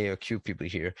K or Q people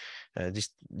here, at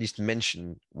least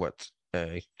mention what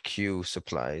Q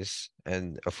supplies,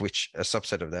 and of which a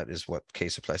subset of that is what K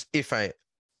supplies. If I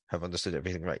have understood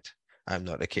everything right, I'm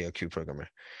not a K or Q programmer.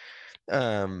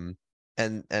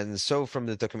 And so from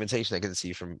the documentation I can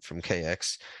see from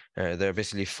KX, there are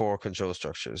basically 4 control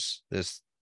structures. There's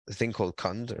a thing called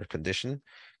cond, or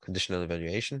conditional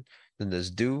evaluation. Then there's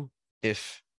do,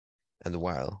 if, and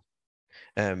while.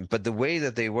 But the way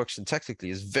that they work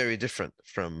syntactically is very different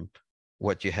from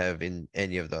what you have in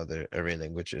any of the other array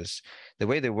languages. The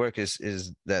way they work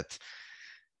is that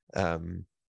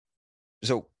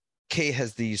so K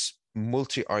has these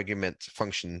multi-argument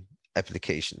function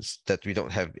applications that we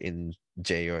don't have in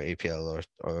J or APL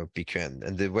or BQN.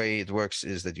 And the way it works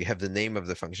is that you have the name of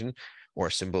the function, or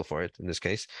a symbol for it in this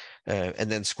case, and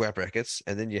then square brackets,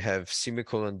 and then you have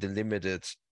semicolon delimited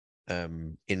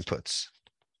inputs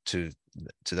to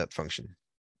that function.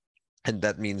 And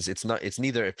that means it's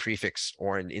neither a prefix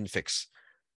or an infix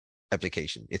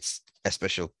application. It's a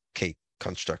special K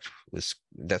construct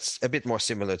that's a bit more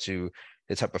similar to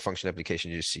the type of function application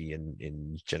you see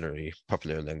in generally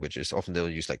popular languages. Often they'll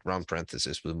use like round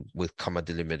parentheses with comma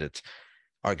delimited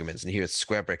arguments, and here it's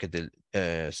square bracket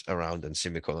around and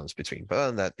semicolons between. But other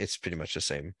than that, it's pretty much the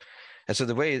same. And so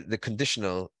the way the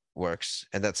conditional works,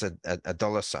 and that's a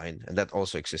dollar sign, and that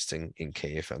also exists in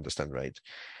K, if I understand right,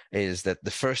 is that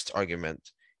the first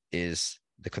argument is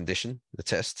the condition, the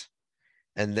test,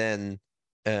 and then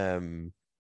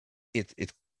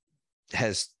it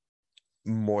has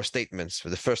more statements. For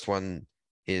the first one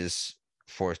is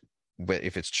for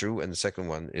if it's true, and the second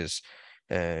one is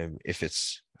if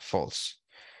it's false.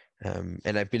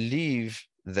 And I believe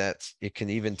that it can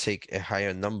even take a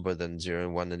higher number than 0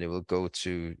 and 1, and it will go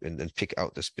to and pick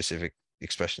out the specific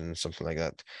expression, something like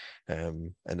that.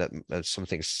 And that some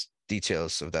things,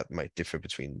 details of that might differ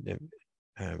between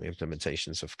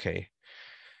implementations of K.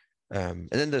 And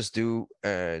then there's do,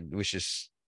 which is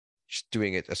just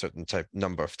doing it a certain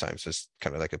number of times. So it's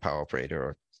kind of like a power operator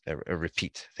or a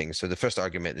repeat thing. So the first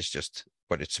argument is just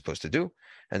what it's supposed to do,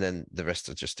 and then the rest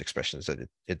are just expressions that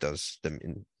it does them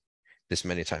in this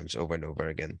many times over and over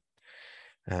again.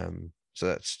 So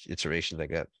that's iteration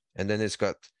like that. And then it's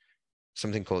got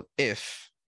something called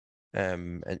if,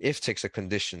 and if takes a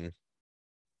condition.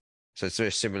 So it's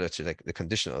very similar to like the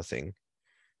conditional thing,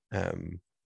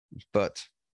 but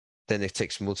then it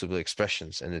takes multiple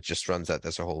expressions and it just runs that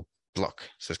as a whole block.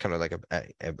 So it's kind of like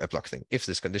a block thing. If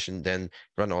this condition, then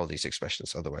run all these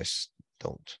expressions, otherwise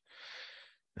don't.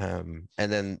 And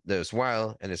then there's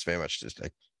while, and it's very much just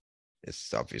like, it's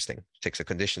the obvious thing. It takes a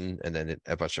condition and then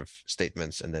a bunch of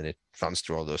statements, and then it runs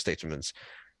through all those statements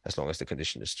as long as the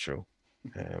condition is true,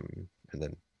 and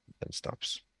then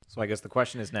stops. So I guess the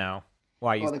question is now,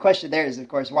 why use... Well, the question there is, of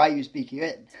course, why use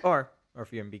BQN? Or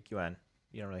if you're in BQN,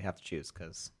 you don't really have to choose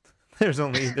because there's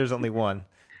only one.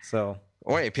 So,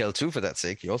 or APL2 for that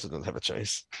sake, you also don't have a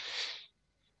choice.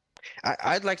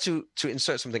 I'd like to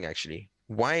insert something actually.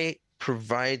 Why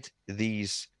provide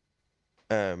these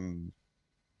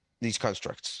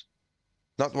constructs?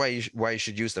 Not why you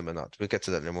should use them or not. We'll get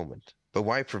to that in a moment. But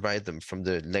why provide them from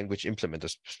the language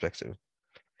implementer's perspective?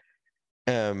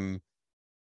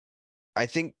 I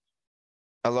think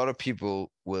a lot of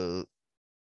people will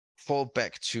fall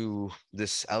back to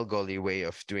this Algol way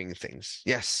of doing things.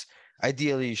 Yes,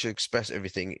 ideally you should express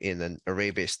everything in an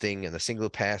array-based thing and a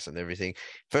single pass and everything.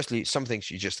 Firstly, some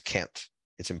things you just can't.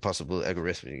 It's impossible,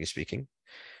 algorithmically speaking.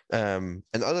 And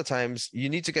other times you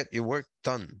need to get your work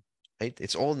done. Right?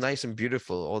 It's all nice and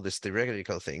beautiful, all this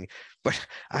theoretical thing, but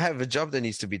I have a job that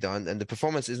needs to be done, and the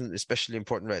performance isn't especially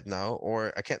important right now,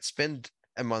 or I can't spend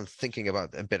a month thinking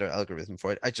about a better algorithm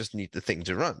for it. I just need the thing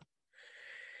to run.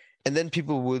 And then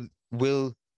people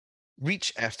will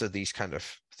reach after these kind of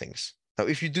things. Now,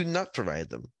 if you do not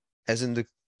provide them, as in the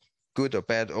good or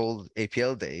bad old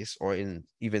APL days, or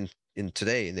even in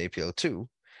today in APL2,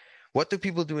 what do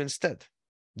people do instead?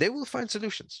 They will find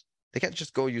solutions. They can't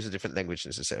just go use a different language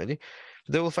necessarily.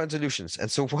 They will find solutions. And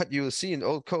so what you will see in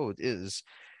old code is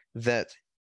that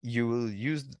they will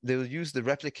use the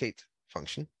replicate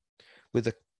function with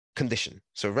a condition.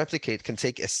 So replicate can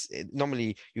take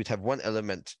normally you'd have one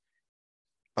element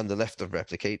on the left of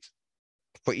replicate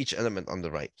for each element on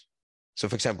the right. So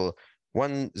for example,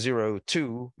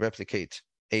 102 replicate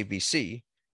ABC,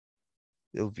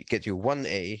 it'll get you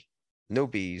 1A, no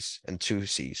B's, and 2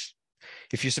 C's.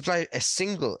 If you supply a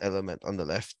single element on the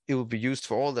left, it will be used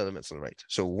for all the elements on the right.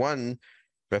 So 1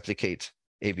 replicate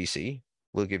ABC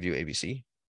will give you ABC,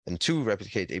 and 2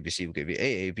 replicate ABC will give you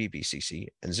AA, BB, CC,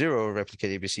 and 0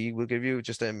 replicate ABC will give you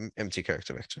just an empty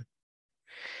character vector.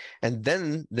 And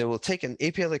then they will take an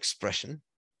APL expression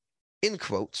in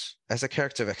quotes as a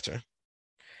character vector.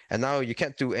 And now you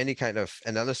can't do any kind of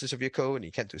analysis of your code, and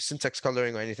you can't do syntax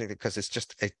coloring or anything because it's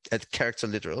just a character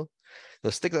literal.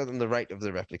 They'll stick that on the right of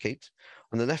the replicate.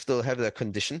 On the left, they'll have their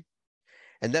condition.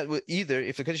 And that will either,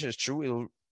 if the condition is true,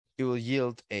 it will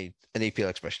yield an APL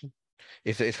expression.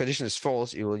 If the condition is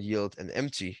false, it will yield an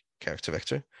empty character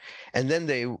vector. And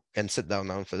then and sit down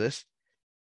now for this,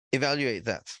 evaluate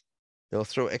that. They'll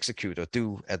throw execute or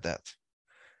do at that.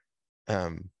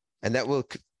 And that will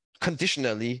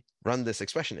conditionally run this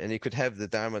expression. And you could have the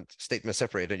diamond statement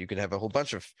separator. You could have a whole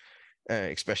bunch of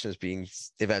expressions being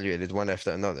evaluated one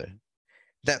after another.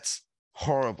 That's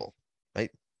horrible,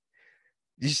 right?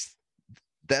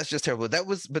 That's just terrible. That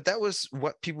was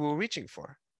what people were reaching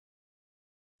for.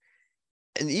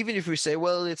 And even if we say,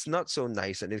 well, it's not so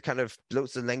nice and it kind of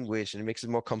bloats the language and it makes it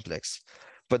more complex,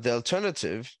 but the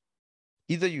alternative,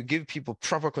 either you give people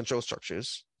proper control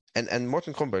structures, and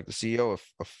Morten Kronberg, the CEO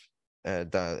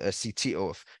the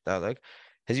CTO of Dialog,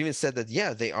 has even said that,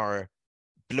 yeah, they are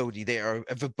bloaty, they are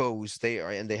verbose,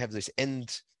 and they have this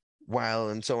end while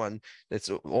and so on. It's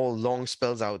all long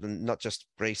spells out and not just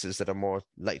braces that are more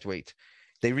lightweight.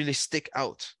 They really stick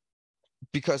out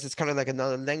because it's kind of like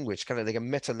another language, kind of like a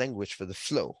meta language for the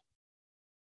flow.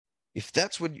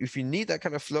 If you need that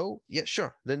kind of flow, yeah,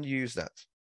 sure, then you use that.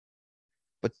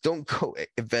 But don't go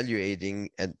evaluating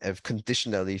and have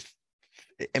conditionally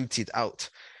emptied out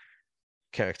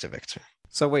character vector.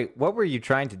 So wait, what were you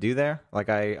trying to do there? Like,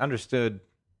 I understood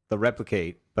the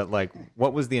replicate, but like,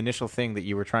 what was the initial thing that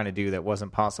you were trying to do that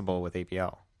wasn't possible with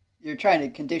APL? You're trying to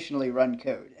conditionally run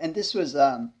code. And this was,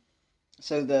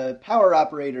 so the power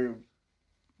operator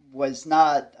was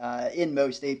not in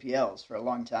most APLs for a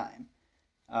long time.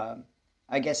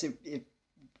 I guess it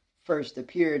first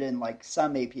appeared in like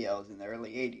some APLs in the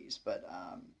early 80s, but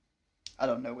I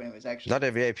don't know when it was actually. Not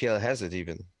every APL has it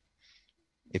even.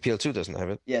 APL2 doesn't have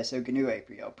it. Yeah, so GNU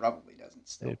APL probably doesn't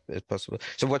still. It's possible.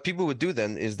 So what people would do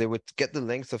then is they would get the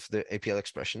length of the APL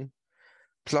expression,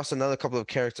 plus another couple of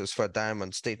characters for a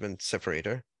diamond statement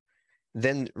separator,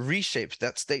 then reshape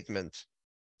that statement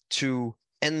to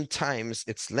n times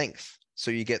its length.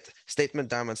 So you get statement,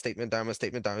 diamond, statement, diamond,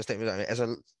 statement, diamond, statement, diamond as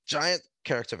a giant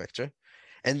character vector,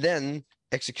 and then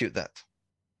execute that.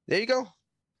 There you go.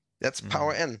 That's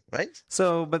power n, right?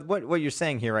 So, but what you're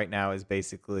saying here right now is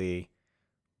basically,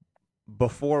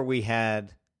 before we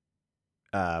had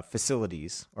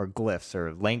facilities or glyphs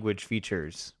or language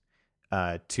features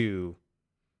to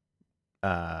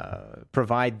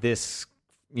provide this,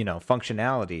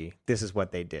 functionality, this is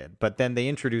what they did. But then they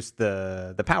introduced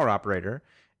the power operator,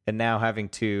 and now having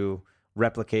to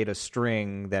replicate a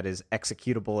string that is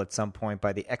executable at some point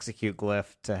by the execute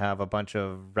glyph to have a bunch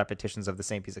of repetitions of the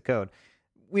same piece of code.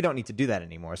 We don't need to do that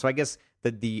anymore. So I guess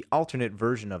the alternate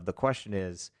version of the question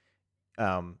is,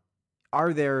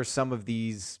 are there some of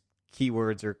these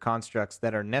keywords or constructs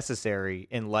that are necessary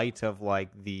in light of like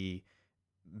the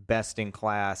best in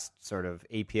class sort of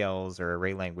APLs or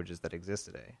array languages that exist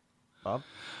today? Bob?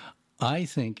 I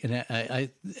think,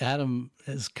 and Adam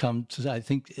has come to, I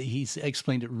think he's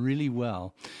explained it really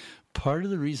well. Part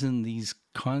of the reason these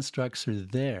constructs are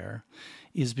there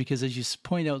is because, as you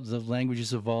point out, the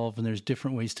languages evolve and there's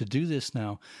different ways to do this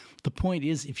now. The point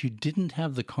is, if you didn't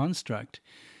have the construct,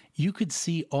 you could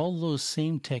see all those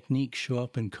same techniques show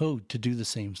up in code to do the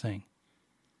same thing.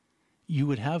 You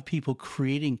would have people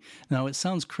creating, now it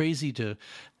sounds crazy to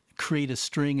create a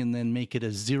string and then make it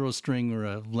a zero string or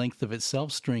a length of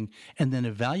itself string and then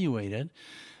evaluate it.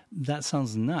 That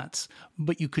sounds nuts,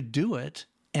 but you could do it.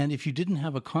 And if you didn't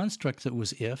have a construct that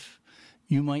was if,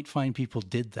 you might find people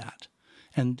did that.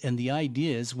 And the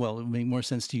idea is, well, it would make more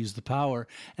sense to use the power.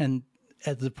 And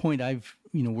at the point I've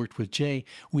worked with Jay,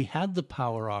 we had the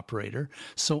power operator.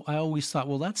 So I always thought,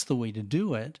 well, that's the way to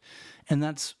do it. And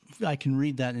I can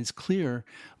read that and it's clear.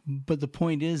 But the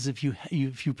point is, if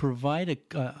you provide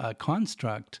a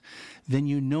construct,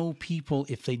 then people,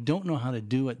 if they don't know how to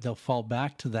do it, they'll fall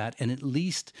back to that. And at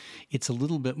least it's a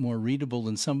little bit more readable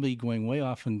than somebody going way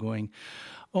off and going,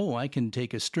 oh, I can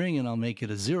take a string and I'll make it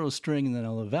a zero string and then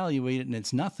I'll evaluate it and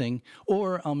it's nothing.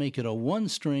 Or I'll make it a one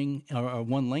string or a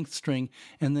one length string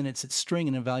and then it's a string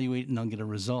and evaluate it and I'll get a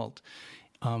result.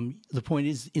 The point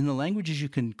is, in the languages, you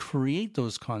can create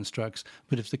those constructs,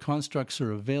 but if the constructs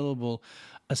are available,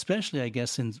 especially, I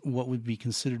guess, in what would be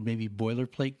considered maybe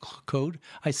boilerplate code,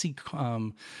 I see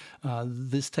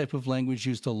this type of language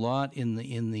used a lot in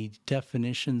the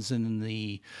definitions and in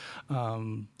the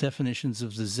definitions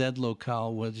of the Z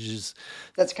locale, which is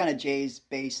that's kind of J's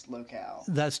base locale.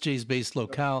 That's J's base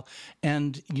locale,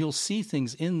 and you'll see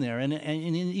things in there, and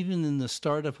even in the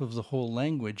startup of the whole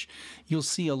language, you'll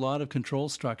see a lot of control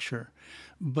structure.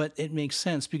 But it makes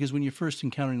sense because when you're first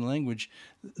encountering the language,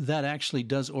 that actually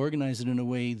does organize it in a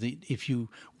way that if you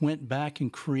went back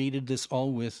and created this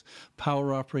all with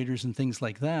power operators and things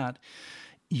like that,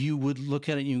 you would look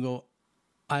at it and you go,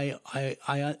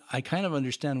 I kind of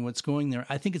understand what's going there.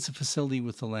 I think it's a facility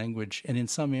with the language. And in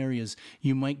some areas,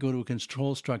 you might go to a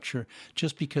control structure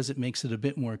just because it makes it a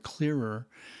bit more clearer.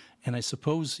 And I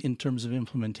suppose in terms of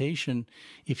implementation,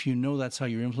 if you know that's how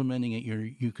you're implementing it,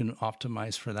 you can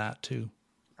optimize for that too.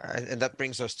 And that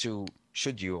brings us to,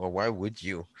 should you or why would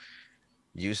you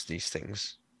use these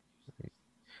things?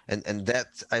 And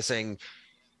that I'm saying,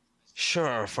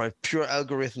 sure, for a pure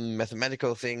algorithm,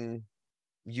 mathematical thing,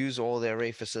 use all the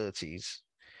array facilities.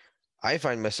 I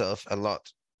find myself a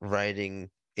lot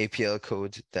writing APL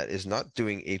code that is not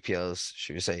doing APL's,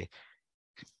 should we say,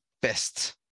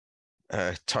 best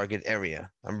target area.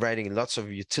 I'm writing lots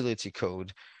of utility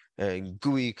code,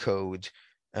 GUI code,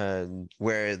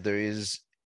 where there is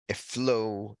a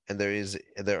flow and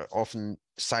there are often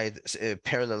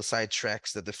parallel side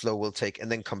tracks that the flow will take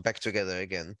and then come back together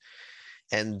again.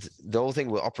 And the whole thing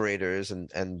with operators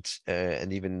and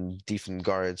even defen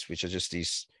guards, which are just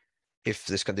these, if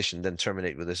this condition, then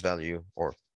terminate with this value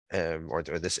or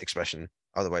this expression,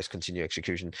 otherwise continue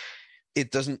execution.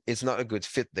 It's not a good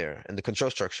fit there, and the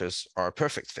control structures are a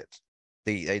perfect fit.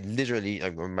 I literally,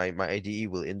 my IDE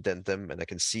will indent them, and I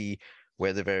can see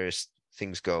where the various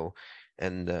things go,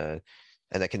 and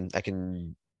I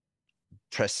can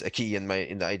press a key in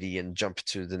the IDE and jump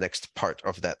to the next part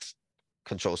of that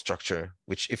control structure.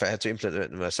 Which, if I had to implement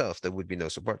it myself, there would be no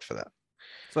support for that.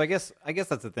 So I guess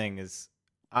that's the thing is,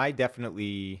 I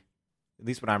definitely, at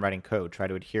least when I'm writing code, try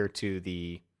to adhere to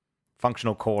the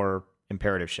functional core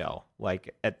imperative shell.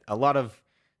 Like at a lot of,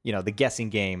 the guessing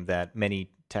game that many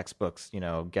textbooks,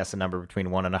 guess a number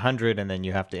between 1 and 100, and then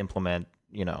you have to implement,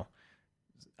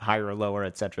 higher or lower,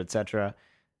 et cetera, et cetera.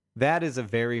 That is a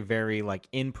very, very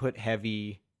input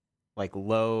heavy,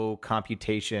 low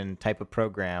computation type of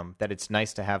program that it's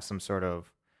nice to have some sort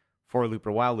of for loop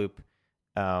or while loop.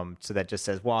 So that just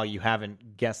says, well, you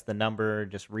haven't guessed the number,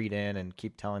 just read in and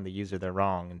keep telling the user they're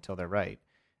wrong until they're right.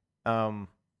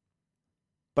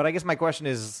 But I guess my question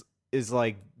is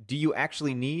do you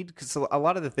actually need? Because a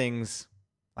lot of the things,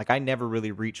 I never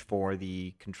really reach for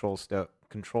the control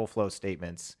flow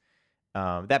statements.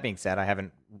 That being said, I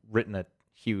haven't written a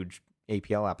huge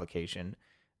APL application.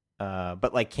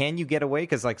 But can you get away?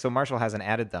 Because so Marshall hasn't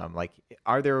added them.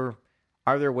 Are there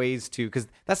ways to? Because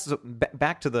that's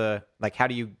back to the how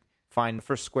do you find the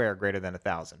first square greater than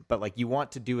 1,000? But you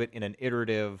want to do it in an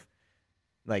iterative,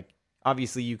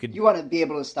 obviously you could. You want to be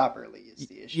able to stop early is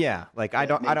the issue. Yeah, I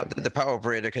don't. The power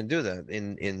operator can do that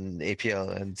in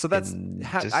APL, and so that's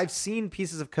I've seen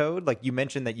pieces of code you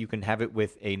mentioned that you can have it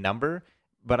with a number,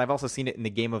 but I've also seen it in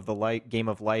the game of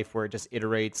life where it just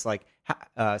iterates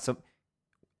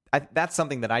that's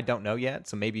something that I don't know yet.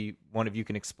 So maybe one of you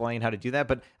can explain how to do that.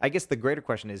 But I guess the greater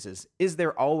question is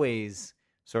there always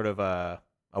sort of a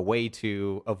a way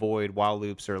to avoid while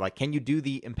loops, or like, can you do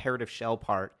the imperative shell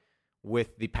part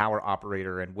with the power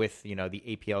operator and with, the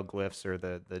APL glyphs or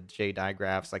the J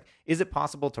digraphs? Like, is it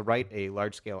possible to write a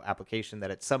large scale application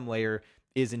that at some layer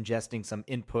is ingesting some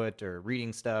input or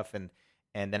reading stuff, and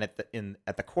then at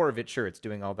the core of it, sure, it's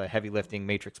doing all the heavy lifting,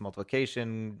 matrix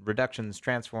multiplication, reductions,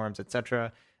 transforms,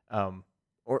 etc.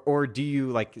 Or do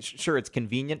you sure, it's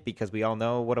convenient because we all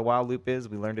know what a while loop is,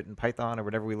 we learned it in Python or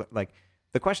whatever like.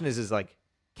 The question is like,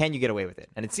 can you get away with it?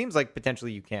 And it seems like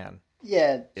potentially you can.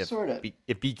 Yeah, sort of.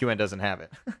 If BQN doesn't have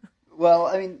it. Well,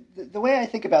 I mean, the way I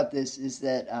think about this is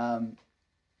that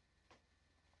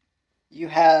you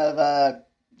have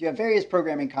various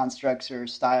programming constructs or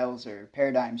styles or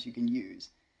paradigms you can use,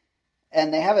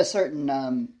 and they have a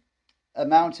certain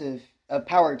amount of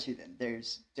power to them.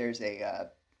 There's a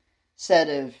set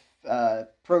of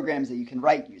programs that you can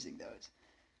write using those,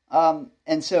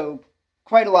 and so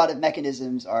quite a lot of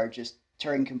mechanisms are just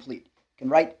Turing complete. You can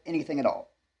write anything at all.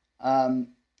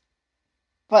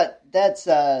 But that's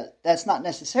not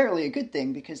necessarily a good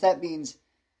thing, because that means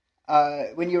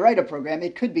when you write a program,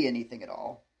 it could be anything at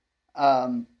all.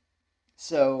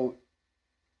 So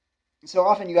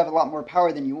often you have a lot more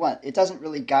power than you want. It doesn't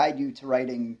really guide you to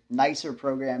writing nicer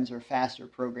programs or faster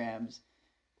programs,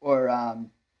 or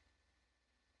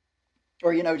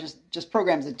just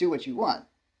programs that do what you want.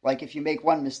 Like, if you make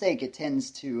one mistake, it tends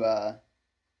to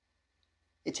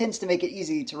make it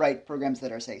easy to write programs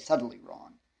that are, say, subtly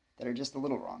wrong, that are just a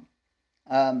little wrong.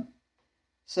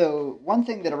 So one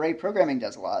thing that array programming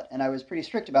does a lot, and I was pretty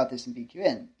strict about this in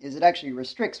BQN, is it actually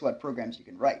restricts what programs you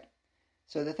can write.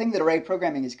 So the thing that array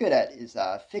programming is good at is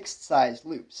fixed size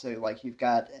loops. So like, you've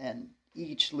got an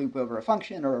each loop over a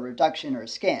function, or a reduction, or a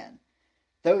scan.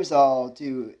 Those all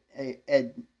do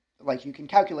like, you can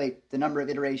calculate the number of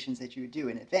iterations that you would do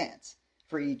in advance.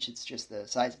 For each, it's just the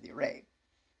size of the array.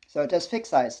 So it does fixed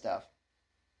size stuff.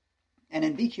 And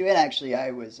in BQN, actually,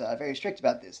 I was very strict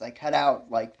about this. I cut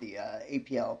out like the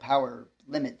APL power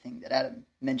limit thing that Adam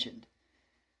mentioned,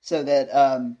 so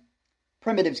that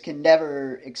primitives can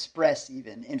never express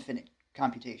even infinite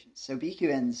computations. So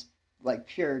BQN's like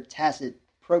pure tacit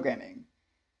programming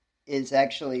is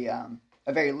actually a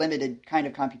very limited kind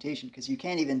of computation, because you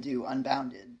can't even do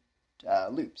unbounded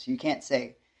loops. You can't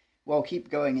say, well, keep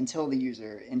going until the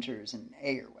user enters an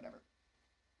A or whatever.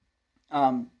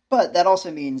 But that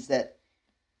also means that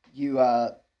you,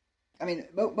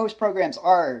 most programs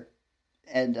are,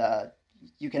 and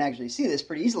you can actually see this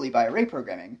pretty easily by array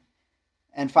programming,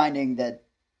 and finding that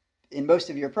in most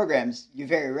of your programs, you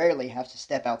very rarely have to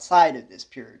step outside of this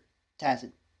pure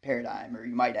tacit paradigm, or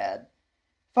you might add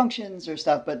functions or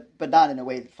stuff, but not in a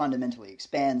way that fundamentally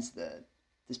expands the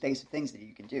space of things that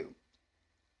you can do.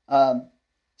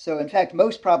 So in fact,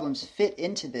 most problems fit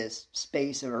into this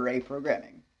space of array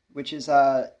programming, which is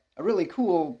a really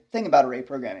cool thing about array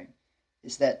programming,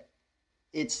 is that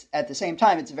it's, at the same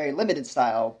time, it's a very limited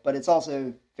style, but it's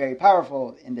also very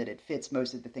powerful in that it fits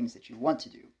most of the things that you want to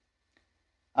do.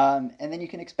 And then you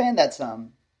can expand that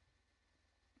some.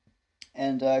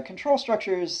 And control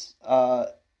structures,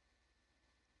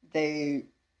 they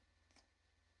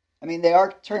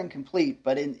are Turing complete,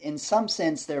 but in some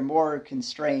sense they're more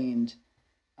constrained.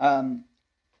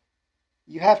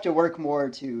 You have to work more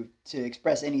to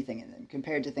express anything in them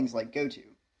compared to things like GoTo.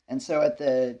 And so at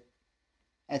the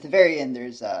very end,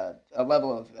 there's a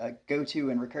level of GoTo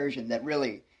and recursion that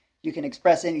really you can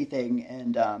express anything,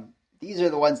 and these are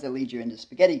the ones that lead you into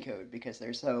spaghetti code, because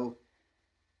they're so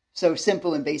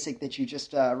simple and basic that you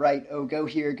just write, oh, go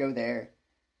here, go there.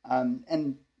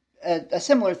 And a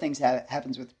similar thing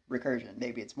happens with recursion.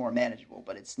 Maybe it's more manageable,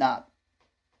 but it's not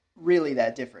really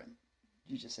that different.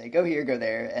 You just say, go here, go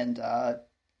there, and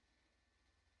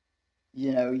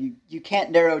you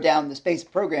can't narrow down the space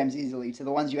of programs easily to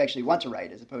the ones you actually want to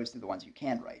write, as opposed to the ones you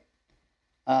can write.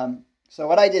 So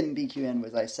what I did in BQN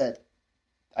was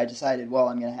I decided, well,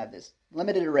 I'm going to have this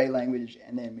limited array language,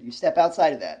 and then when you step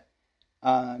outside of that,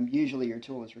 usually your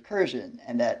tool is recursion,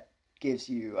 and that gives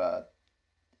you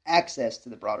access to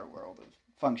the broader world of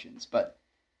functions. But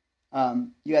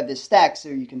you have this stack, so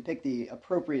you can pick the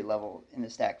appropriate level in the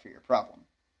stack for your problem.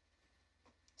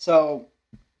 So,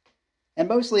 and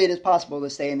mostly it is possible to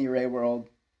stay in the array world.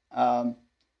 Other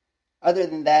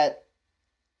than that,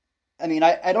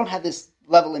 I don't have this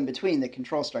level in between that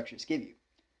control structures give you.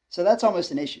 So that's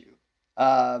almost an issue.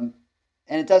 And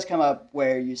it does come up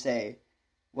where you say,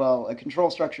 well, a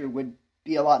control structure would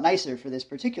be a lot nicer for this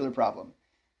particular problem,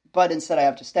 but instead I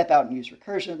have to step out and use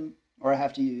recursion, or I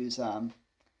have to use,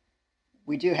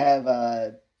 we do have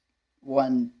a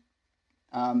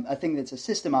thing that's a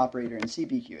system operator in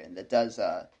CBQN that does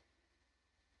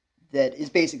that is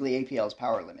basically APL's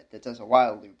power limit that does a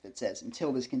while loop that says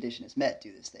until this condition is met,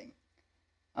 do this thing.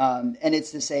 And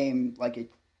it's the same, like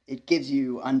it gives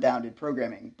you unbounded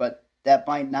programming, but that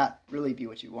might not really be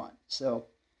what you want. So,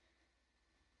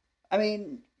 I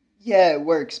mean, yeah, it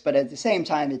works, but at the same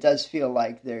time, it does feel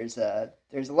like there's a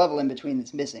level in between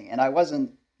that's missing, and I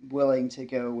wasn't willing to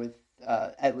go with,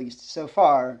 at least so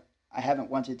far, I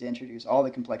haven't wanted to introduce all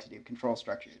the complexity of control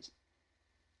structures.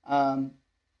 But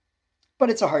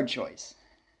it's a hard choice.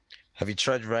 Have you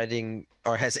tried writing,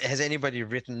 or has anybody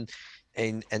written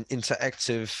an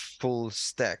interactive full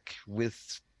stack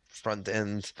with front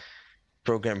end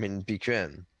programming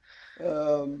BQN?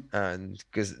 And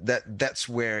because that's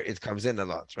where it comes in a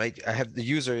lot, right? I have the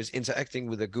users interacting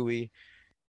with a GUI.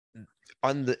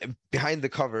 Behind the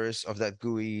covers of that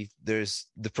GUI,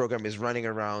 the program is running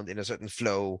around in a certain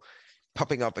flow,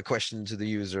 popping up a question to the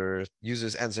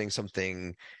users answering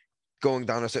something, going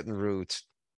down a certain route,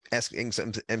 asking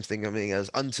something else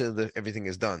until everything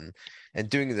is done. And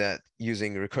doing that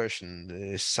using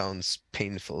recursion sounds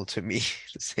painful to me,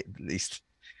 to say the least.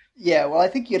 Yeah, well, I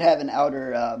think you'd have an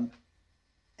outer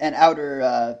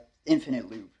infinite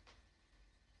loop,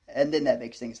 and then that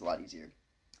makes things a lot easier.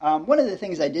 One of the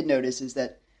things I did notice is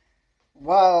that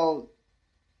while,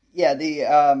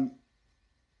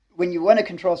 when you want a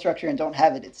control structure and don't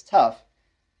have it, it's tough.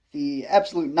 The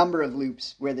absolute number of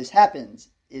loops where this happens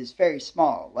is very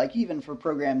small. Like even for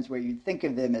programs where you'd think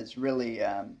of them as really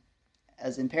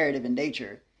as imperative in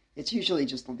nature, it's usually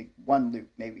just one loop,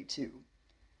 maybe two.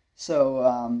 So,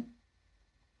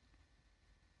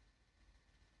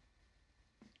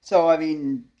 I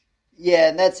mean, yeah,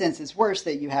 in that sense, it's worse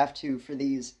that you have to, for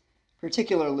these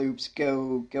particular loops,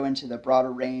 go into the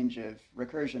broader range of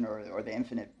recursion or the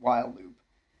infinite while loop.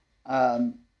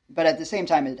 But at the same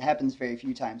time, it happens very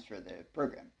few times for the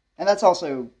program. And that's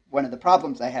also one of the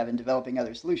problems I have in developing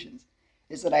other solutions,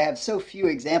 is that I have so few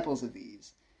examples of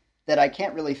these that I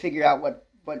can't really figure out what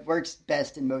works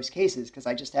best in most cases because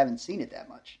I just haven't seen it that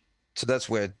much. So that's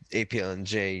where APL and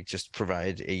J just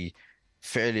provide a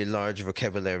fairly large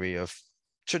vocabulary of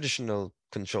traditional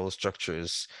control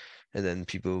structures, and then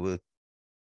people will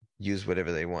use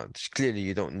whatever they want. Clearly,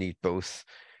 you don't need both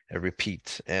a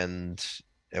repeat and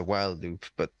a while loop,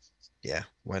 but yeah,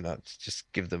 why not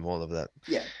just give them all of that?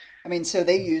 Yeah, I mean, so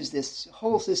they use this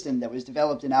whole system that was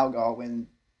developed in Algol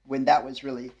when that was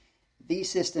really the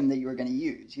system that you were going to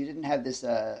use. You didn't have this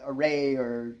array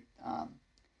or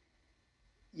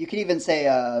you could even say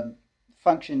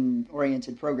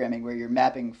function-oriented programming where you're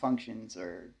mapping functions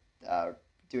or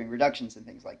doing reductions and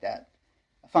things like that.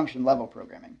 Function-level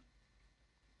programming.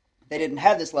 They didn't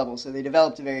have this level, so they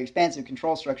developed a very expansive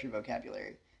control structure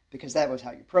vocabulary because that was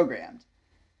how you programmed.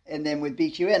 And then with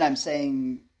BQN, I'm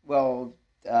saying, well,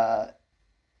 I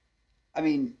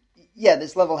mean, yeah,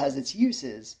 this level has its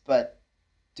uses, but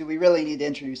do we really need to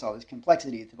introduce all this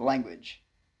complexity to the language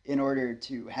in order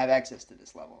to have access to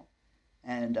this level?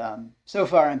 And so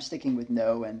far, I'm sticking with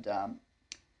no. And I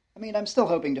mean, I'm still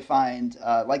hoping to find,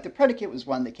 like the predicate was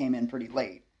one that came in pretty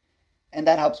late. And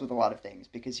that helps with a lot of things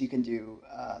because you can do,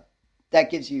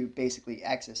 that gives you basically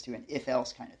access to an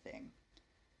if-else kind of thing.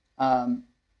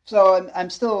 So I'm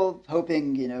still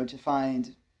hoping, to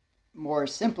find more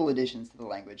simple additions to the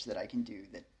language that I can do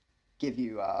that give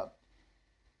you,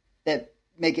 that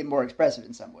make it more expressive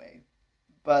in some way.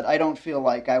 But I don't feel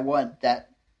like I want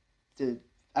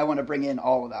to bring in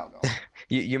all of Algol.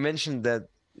 You mentioned that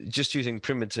just using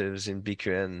primitives in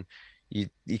BQN, you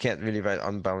can't really write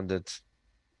unbounded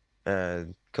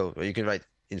code, or you can write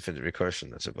infinite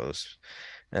recursion, I suppose.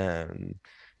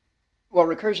 Well,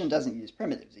 recursion doesn't use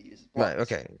primitives; it uses blocks. Right.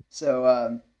 Okay.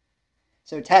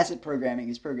 So tacit programming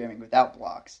is programming without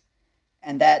blocks,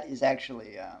 and that is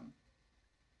actually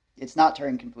it's not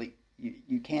Turing complete.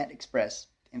 You can't express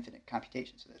infinite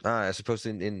computations with it. I suppose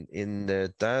in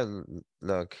the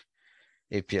dialog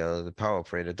APL, the power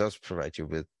operator does provide you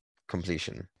with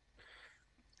completion.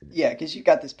 Yeah, because you've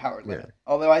got this power limit. Yeah.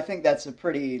 Although I think that's a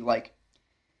pretty,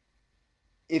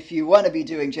 if you want to be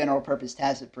doing general purpose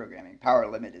tacit programming,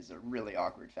 power limit is a really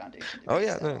awkward foundation. Oh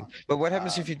yeah, no. But what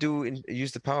happens if you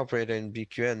use the power operator in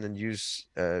BQN and use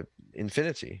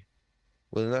infinity?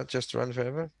 Will it not just run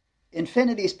forever?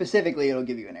 Infinity specifically, it'll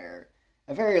give you an error.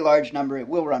 A very large number, it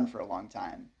will run for a long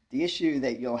time. The issue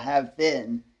that you'll have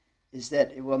then is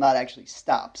that it will not actually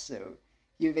stop. So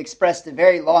you've expressed a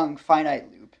very long finite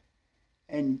loop,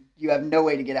 and you have no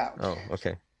way to get out. Oh,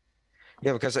 okay.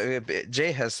 Yeah, because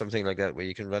J has something like that where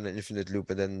you can run an infinite loop,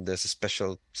 and then there's a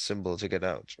special symbol to get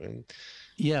out, right?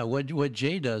 Yeah, what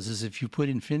J does is if you put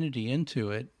infinity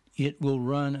into it, it will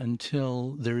run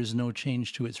until there is no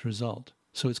change to its result.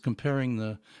 So it's comparing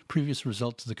the previous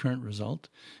result to the current result.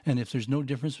 And if there's no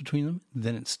difference between them,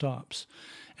 then it stops.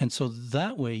 And so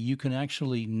that way you can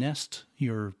actually nest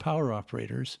your power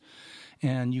operators,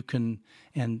 and you can,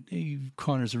 and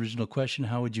Connor's original question,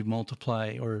 how would you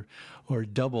multiply or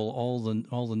double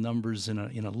all the numbers in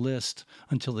a list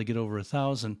until they get over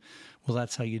 1,000? Well,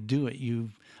 that's how you do it. You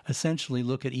essentially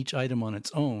look at each item on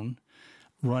its own,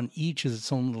 run each as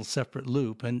its own little separate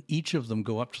loop, and each of them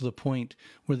go up to the point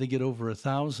where they get over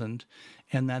 1,000,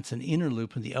 and that's an inner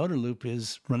loop, and the outer loop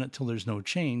is run it till there's no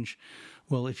change.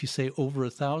 Well, if you say over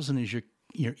 1,000 is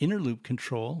your inner loop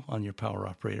control on your power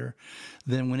operator,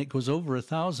 then when it goes over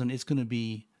 1,000, it's going to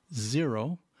be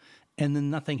 0, and then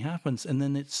nothing happens, and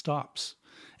then it stops.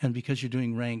 And because you're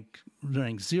doing rank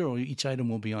 0, each item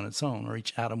will be on its own, or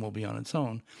each atom will be on its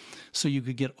own. So you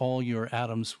could get all your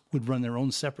atoms would run their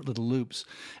own separate little loops,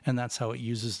 and that's how it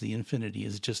uses the infinity.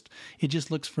 It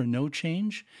just looks for no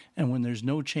change, and when there's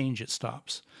no change, it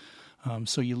stops.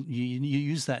 So you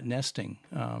use that nesting,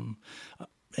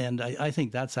 and I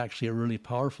think that's actually a really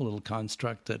powerful little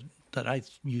construct that I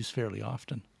use fairly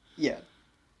often. Yeah,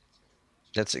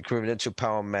 That's equivalent to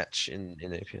power match in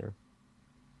APL.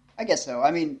 I guess so.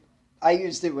 I mean, I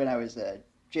used it when I was a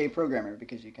J programmer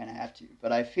because you kind of have to,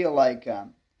 but I feel like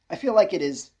it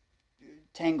is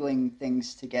tangling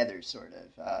things together, sort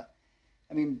of.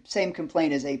 I mean, same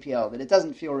complaint as APL, that it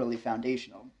doesn't feel really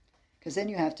foundational, because then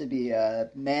you have to be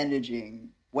managing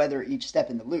whether each step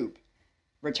in the loop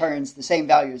returns the same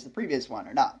value as the previous one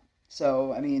or not.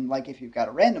 So, I mean, like if you've got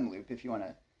a random loop, if you want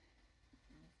to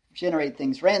generate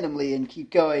things randomly and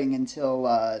keep going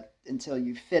until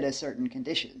you fit a certain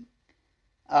condition,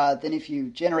 then if you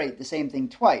generate the same thing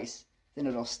twice, then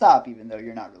it'll stop even though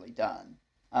you're not really done.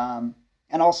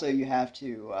 And also you have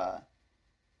to,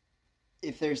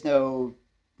 if there's no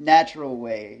natural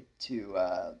way to,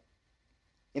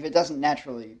 if it doesn't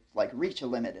naturally like reach a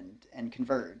limit and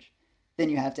converge, then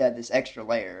you have to add this extra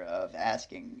layer of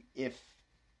asking if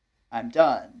I'm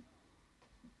done,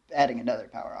 adding another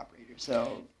power operator.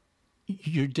 So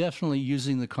you're definitely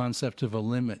using the concept of a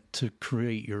limit to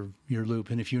create your loop.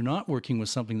 And if you're not working with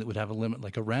something that would have a limit,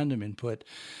 like a random input,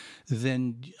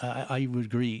 then I would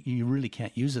agree, you really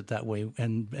can't use it that way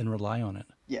and rely on it.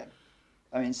 Yeah.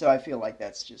 I mean, so I feel like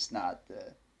that's just not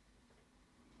the...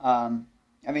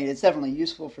 I mean, it's definitely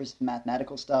useful for some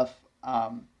mathematical stuff.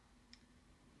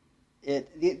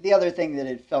 The other thing that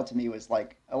it felt to me was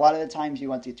like, a lot of the times you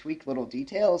want to tweak little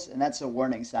details, and that's a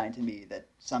warning sign to me that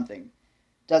something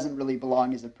doesn't really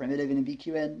belong as a primitive in a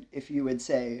BQN. If you would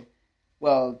say,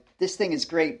 well, this thing is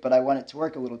great, but I want it to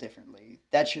work a little differently,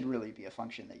 that should really be a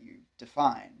function that you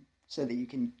define so that you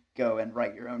can go and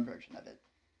write your own version of it,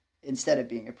 instead of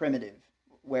being a primitive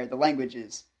where the language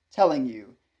is telling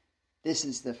you this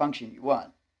is the function you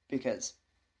want, because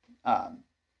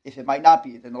if it might not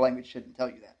be, then the language shouldn't tell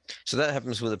you that. So that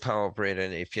happens with a power operator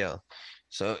in APL.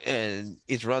 So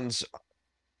it runs.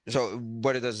 So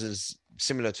what it does is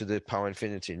similar to the power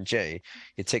infinity in J.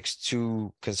 It takes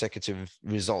two consecutive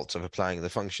results of applying the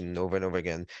function over and over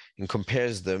again and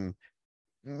compares them.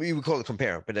 We would call it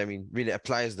compare, but I mean really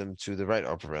applies them to the right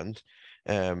operand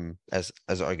as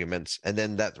arguments, and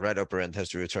then that right operand has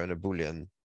to return a Boolean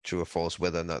true or false,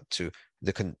 whether or not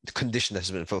the condition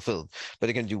has been fulfilled. But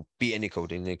it can do any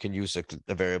coding. It can use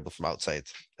a variable from outside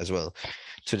as well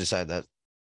to decide that,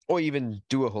 or even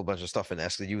do a whole bunch of stuff and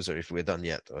ask the user if we're done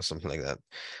yet or something like that.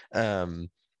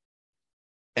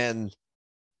 And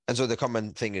so the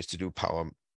common thing is to do power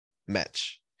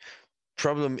match.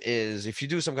 Problem is, if you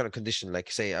do some kind of condition, like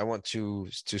say I want to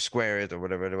square it or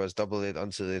whatever it was, double it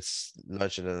until it's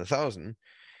larger than 1,000.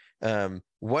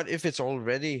 What if it's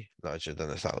already larger than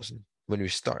 1,000 when we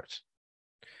start?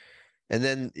 And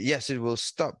then, yes, it will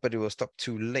stop, but it will stop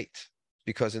too late,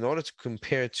 because in order to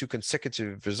compare two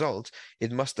consecutive results,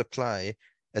 it must apply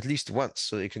at least once,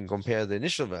 so it can compare the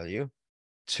initial value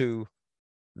to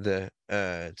the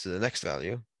next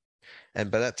value. And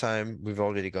by that time, we've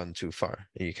already gone too far,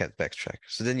 and you can't backtrack.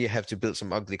 So then you have to build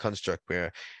some ugly construct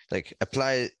where, like,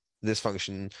 apply this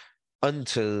function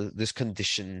until this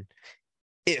condition,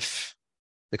 if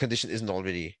the condition isn't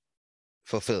already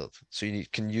fulfilled. So you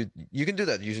can do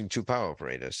that using two power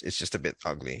operators. It's just a bit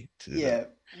ugly to do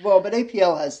that. Well, but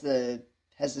APL has the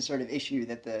sort of issue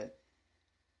that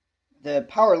the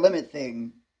power limit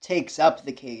thing takes up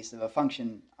the case of a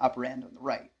function operand on the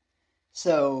right.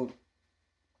 So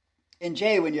in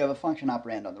J, when you have a function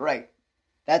operand on the right,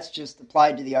 that's just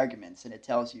applied to the arguments, and it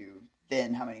tells you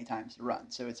then how many times to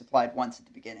run. So it's applied once at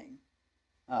the beginning,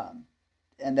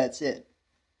 and that's it.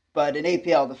 But in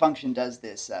APL, the function does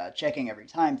this checking every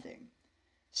time thing.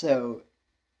 So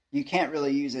you can't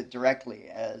really use it directly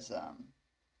as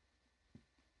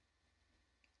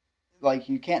like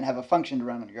you can't have a function to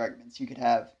run on your arguments. You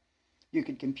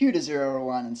could compute a 0 or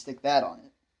 1 and stick that on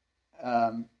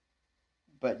it.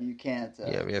 But you can't.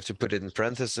 Yeah, we have to put it in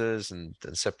parentheses and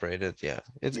separate it. Yeah,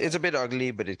 it's a bit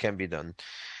ugly, but it can be done.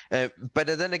 But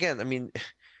then again, I mean,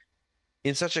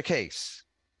 in such a case,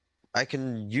 I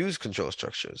can use control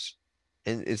structures,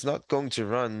 and it's not going to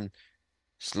run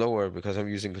slower because I'm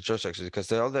using control structures, because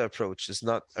the other approach is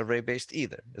not array-based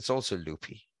either. It's also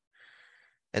loopy.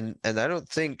 And I don't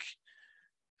think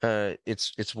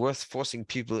it's worth forcing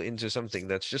people into something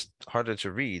that's just harder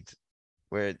to read,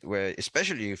 where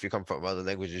especially if you come from other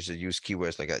languages that use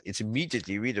keywords like that, it's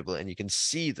immediately readable and you can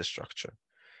see the structure.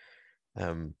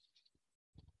 And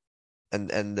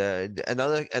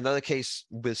another case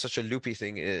with such a loopy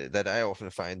thing that I often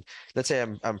find, let's say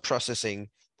I'm processing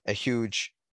a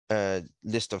huge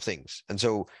list of things, and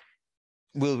so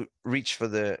we'll reach for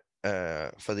the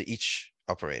each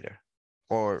operator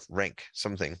or rank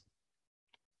something,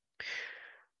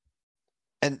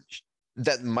 and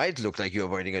that might look like you're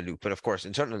avoiding a loop, but of course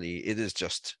internally it is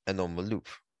just a normal loop.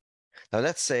 Now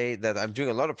let's say that I'm doing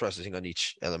a lot of processing on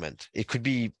each element. It could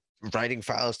be writing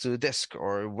files to the disk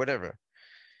or whatever.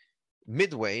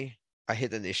 Midway, I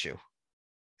hit an issue.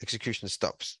 Execution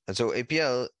stops. And so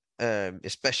APL,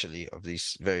 especially of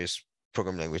these various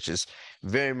program languages,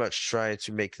 very much try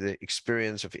to make the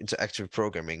experience of interactive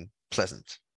programming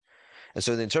pleasant. And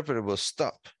so the interpreter will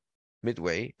stop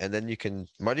midway, and then you can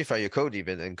modify your code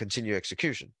even and continue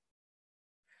execution.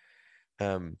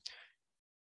 And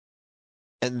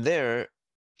there,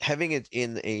 having it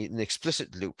in an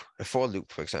explicit loop, a for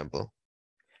loop, for example,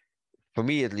 for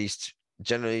me at least,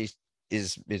 generally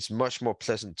is much more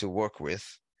pleasant to work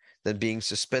with than being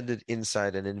suspended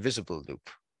inside an invisible loop.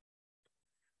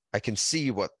 I can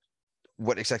see what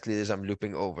exactly it is I'm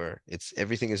looping over.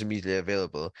 Everything is immediately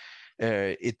available.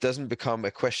 It doesn't become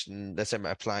a question. Let's say I'm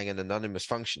applying an anonymous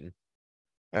function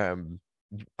on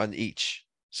each.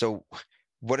 So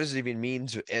what does it even mean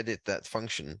to edit that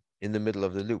function in the middle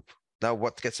of the loop? Now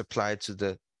what gets applied to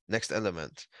the next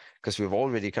element? Because we've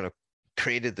already kind of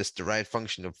created this derived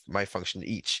function of my function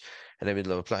each, and I'm in the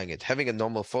middle of applying it. Having a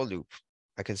normal for loop,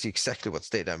 I can see exactly what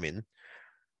state I'm in,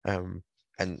 and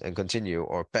continue,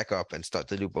 or back up and start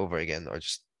the loop over again, or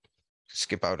just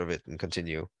skip out of it and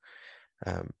continue.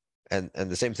 And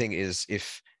the same thing is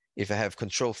if I have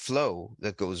control flow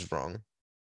that goes wrong,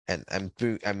 and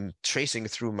I'm tracing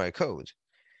through my code,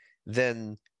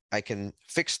 then I can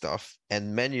fix stuff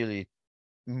and manually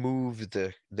move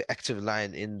the active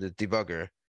line in the debugger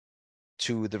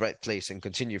to the right place and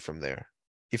continue from there.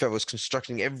 If I was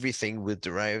constructing everything with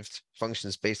derived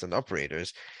functions based on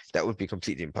operators, that would be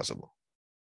completely impossible.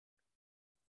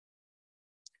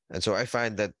 And so I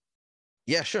find that,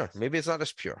 yeah, sure, maybe it's not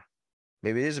as pure.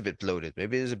 Maybe it is a bit bloated.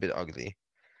 Maybe it is a bit ugly.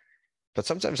 But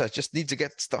sometimes I just need to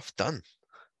get stuff done.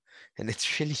 And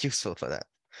it's really useful for that.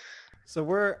 So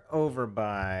we're over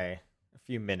by a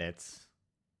few minutes.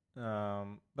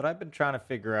 But I've been trying to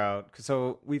figure out,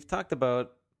 so we've talked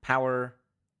about power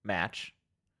match,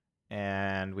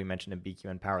 and we mentioned in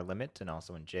BQN power limit, and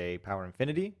also in J power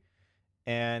infinity.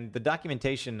 And the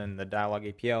documentation in the Dialog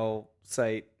APL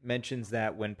site mentions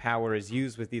that when power is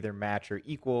used with either match or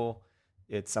equal,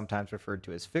 it's sometimes referred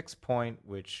to as fixed point,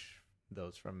 which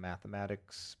those from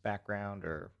mathematics background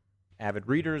or avid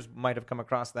readers might have come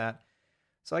across that.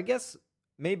 So I guess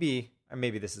maybe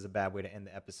this is a bad way to end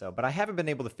the episode, but I haven't been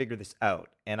able to figure this out.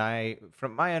 And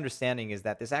from my understanding is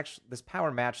that this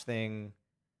power match thing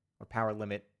or power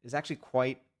limit is actually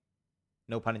quite,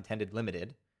 no pun intended,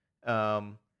 limited.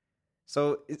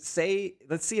 So let's see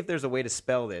if there's a way to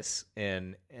spell this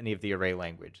in any of the array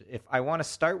language. If I want to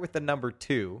start with the number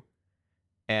 2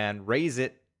 and raise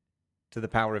it to the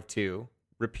power of 2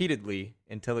 repeatedly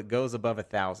until it goes above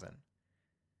 1,000,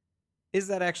 is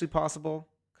that actually possible?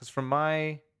 Because from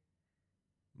my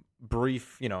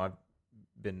brief, I've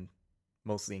been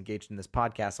mostly engaged in this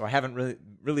podcast, so I haven't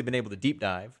really been able to deep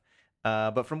dive.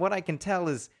 But from what I can tell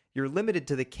is you're limited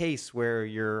to the case where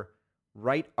your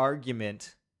right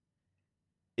argument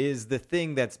is the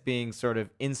thing that's being sort of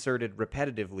inserted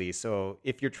repetitively. So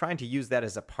if you're trying to use that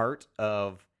as a part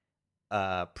of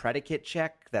a predicate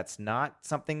check that's not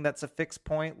something that's a fixed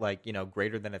point, like,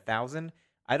 greater than 1,000,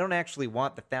 I don't actually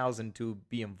want the 1,000 to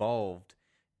be involved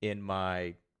in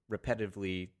my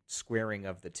repetitively squaring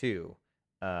of the 2.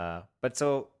 But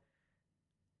so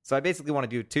I basically want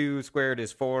to do 2 squared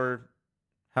is 4.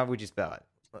 How would you spell it?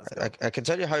 I can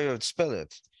tell you how you would spell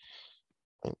it.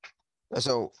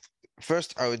 So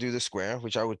first I would do the square,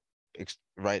 which I would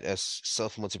write as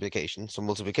self-multiplication. So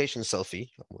multiplication selfie,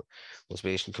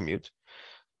 multiplication commute,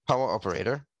 power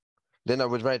operator. Then I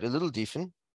would write a little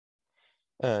defen,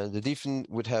 The defin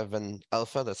would have an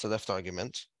alpha, that's the left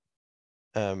argument,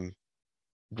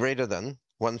 greater than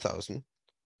 1000,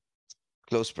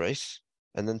 close brace,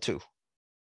 and then 2.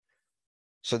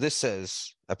 So this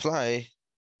says apply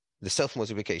the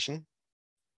self-multiplication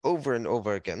over and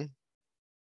over again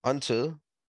until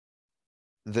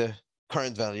the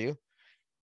current value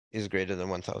is greater than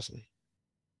 1000.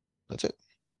 That's it.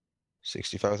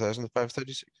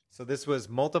 65,536. So this was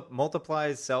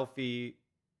multiplies selfie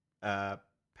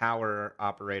power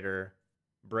operator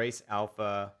brace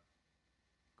alpha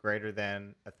greater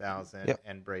than 1,000 Yep.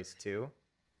 and brace 2.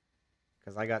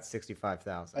 Because I got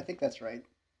 65,000. I think that's right.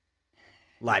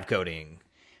 Live coding.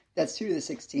 That's 2 to the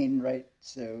 16, right?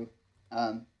 So,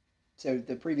 so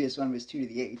the previous one was 2 to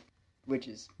the 8, which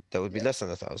is That would be Yeah. less than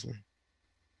 1,000.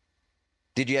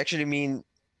 Did you actually mean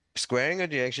squaring,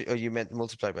 or you meant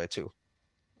multiply by 2?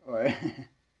 or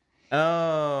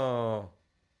Oh.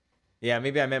 Yeah,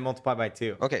 maybe I meant multiply by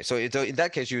 2. Okay, so in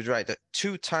that case, you would write that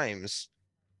 2 times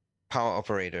power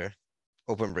operator,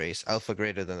 open brace, alpha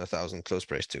greater than 1,000, close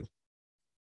brace 2.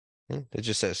 It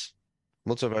just says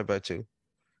multiply by 2,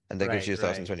 and that gives Right, you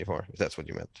right. 1,024, if that's what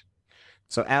you meant.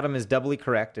 So Adam is doubly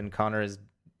correct and Connor is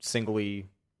singly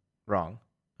wrong.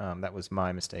 That was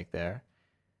my mistake there.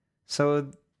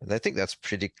 So And I think that's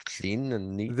pretty clean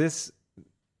and neat. this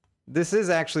is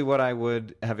actually what I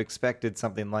would have expected,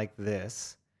 something like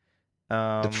this.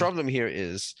 The problem here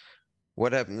is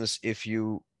what happens if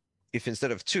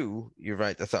instead of 2, you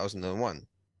write 1,001.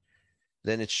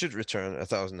 Then it should return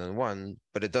 1,001,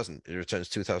 but it doesn't. It returns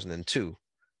 2,002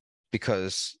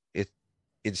 because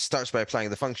it starts by applying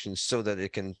the function so that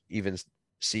it can even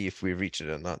see if we reach it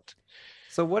or not.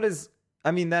 So what is?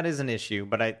 I mean, that is an issue,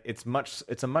 but it's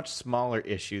a much smaller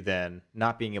issue than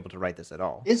not being able to write this at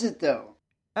all. is it though?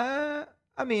 I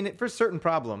mean, for certain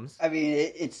problems. I mean,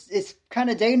 it's kind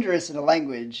of dangerous in a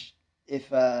language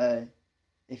if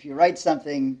you write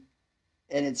something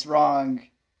and it's wrong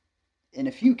in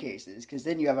a few cases, because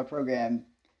then you have a program.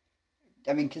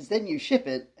 I mean, because then you ship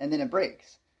it and then it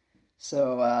breaks.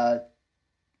 So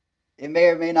it may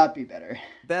or may not be better.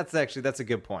 That's a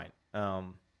good point.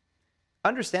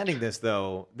 Understanding this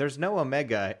though, there's no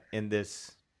omega in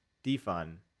this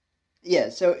defun. Yeah.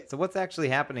 So So what's actually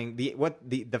happening?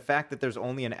 The fact that there's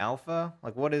only an alpha,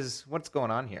 like what's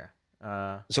going on here?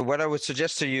 So what I would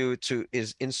suggest to you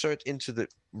is insert into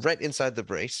right inside the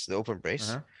brace, the open brace,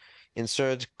 Uh-huh.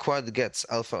 insert quad gets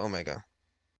alpha omega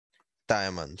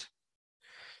diamond.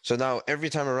 So now every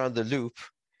time around the loop,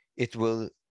 it will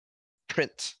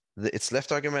print its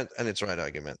left argument and its right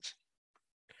argument.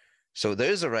 So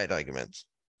there is a right argument,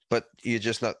 but we're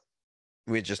just not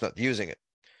using it.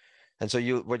 And so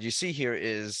what you see here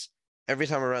is every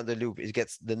time around the loop, it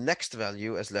gets the next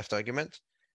value as left argument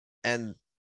and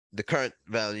the current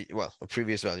value, well, a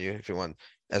previous value, if you want,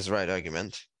 as right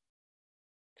argument.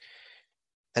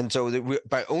 And so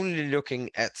by only looking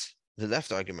at the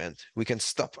left argument, we can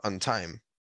stop on time.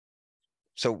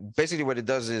 So basically what it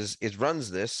does is it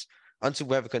runs this until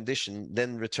we have a condition,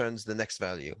 then returns the next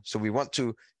value. So we want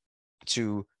to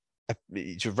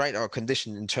write our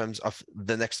condition in terms of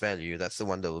the next value. That's the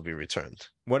one that will be returned.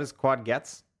 What is quad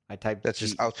gets? I typed. That's G.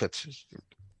 just output.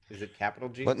 Is it capital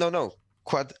G? But no,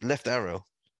 quad left arrow,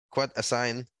 quad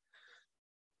assign.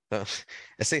 No,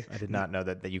 I see. I did not know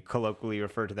that you colloquially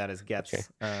refer to that as gets.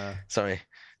 Okay. Sorry.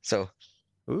 So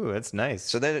That's nice.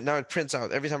 So then now it prints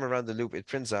out every time around the loop. It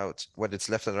prints out what its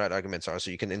left and right arguments are,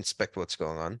 so you can inspect what's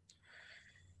going on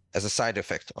as a side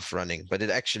effect of running. But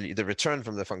the return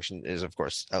from the function is of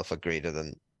course alpha greater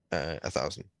than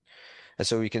 1,000, and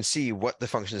so we can see what the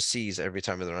function sees every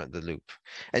time around the loop.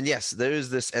 And yes, there is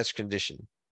this edge condition,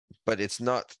 but it's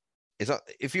not.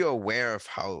 If you're aware of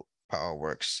how power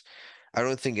works, I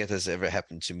don't think it has ever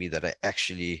happened to me that I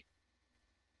actually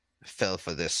fell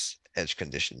for this edge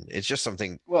condition. It's just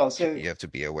something so you have to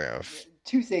be aware of.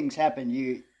 two things happen.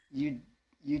 You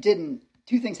didn't.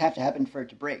 Two things have to happen for it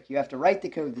to break. You have to write the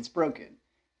code that's broken,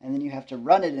 and then you have to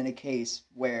run it in a case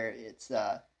where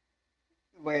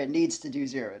where it needs to do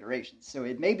 0 iterations. So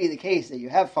it may be the case that you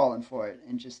have fallen for it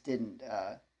and just didn't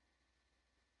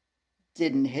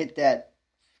hit that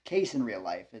case in real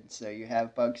life, and so you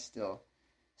have bugs still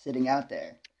sitting out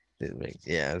there.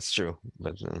 Yeah, it's true,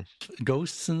 but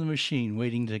Ghosts in the machine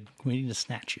waiting to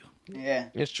snatch you. Yeah.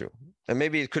 it's true. And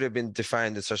maybe it could have been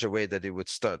defined in such a way that it would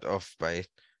start off by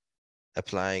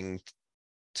applying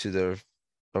to the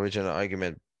original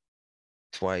argument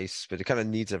twice, but it kind of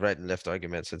needs a right and left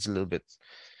argument, so it's a little bit.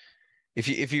 If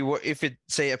you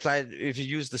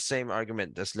use the same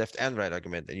argument as left and right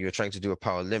argument, and you're trying to do a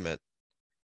power limit,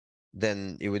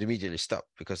 then it would immediately stop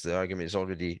because the argument is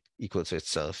already equal to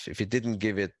itself. If it didn't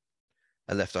give it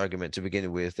a left argument to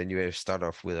begin with, and you start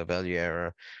off with a value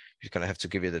error, you kind of have to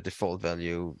give it a default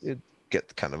value. It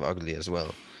get kind of ugly as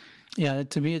well. Yeah,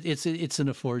 to me, it's an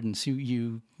affordance.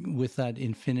 You with that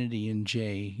infinity in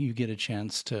J, you get a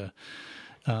chance to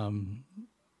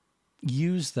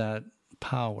use that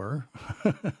power,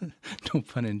 no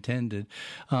pun intended,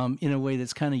 in a way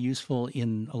that's kind of useful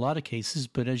in a lot of cases.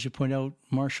 But as you point out,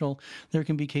 Marshall, there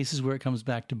can be cases where it comes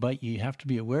back to bite you. You have to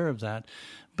be aware of that.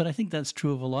 But I think that's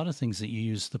true of a lot of things that you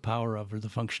use the power of or the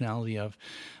functionality of.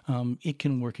 It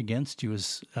can work against you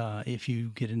as if you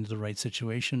get into the right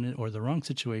situation or the wrong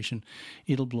situation,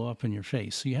 it'll blow up in your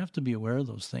face. So you have to be aware of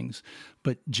those things.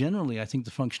 But generally, I think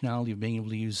the functionality of being able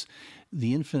to use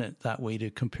the infinite that way to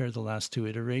compare the last two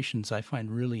iterations, I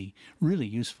find really, really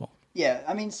useful. Yeah,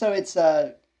 I mean, so it's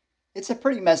a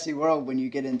pretty messy world when you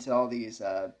get into all these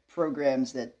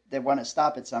programs that want to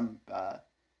stop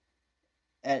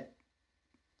at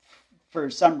for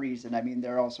some reason. I mean,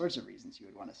 there are all sorts of reasons you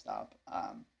would want to stop.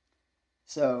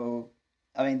 So,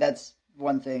 I mean, that's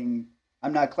one thing.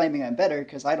 I'm not claiming I'm better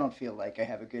because I don't feel like I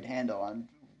have a good handle on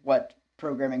what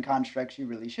programming constructs you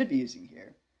really should be using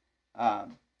here.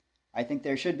 I think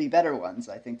there should be better ones.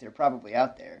 I think they're probably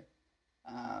out there.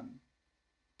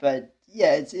 But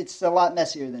yeah, it's a lot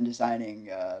messier than designing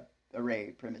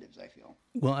array primitives, I feel.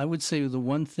 Well, I would say the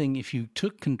one thing, if you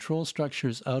took control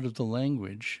structures out of the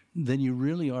language, then you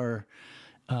really are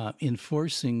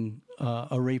enforcing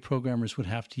array programmers would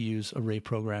have to use array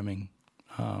programming.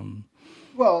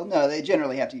 Well, no, they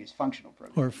generally have to use functional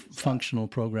programming. Or functional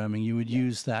programming. You would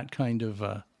use that kind of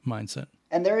mindset.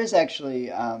 And there is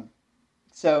actually...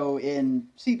 So in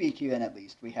CBQN, at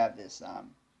least, we have this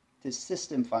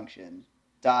system function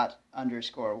 ._while_.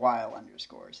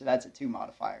 So that's a 2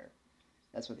 modifier.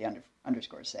 That's what the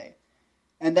underscores say.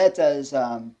 And that does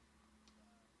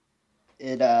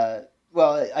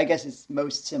well, I guess it's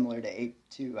most similar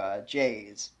to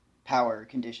J's power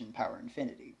condition power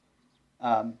infinity.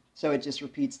 So it just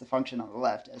repeats the function on the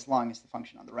left as long as the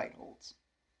function on the right holds.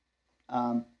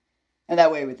 And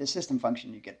that way, with the system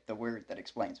function, you get the word that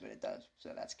explains what it does.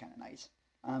 So that's kind of nice.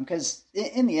 Because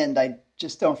in the end, I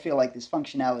just don't feel like this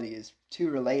functionality is too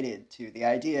related to the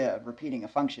idea of repeating a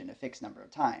function a fixed number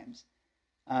of times.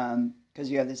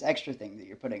 Because you have this extra thing that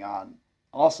you're putting on.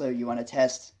 Also, you want to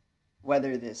test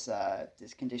whether this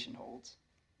condition holds.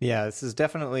 Yeah, this is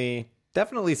definitely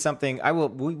something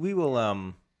we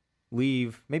will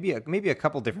leave maybe a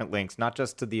couple different links, not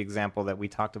just to the example that we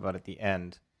talked about at the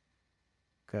end,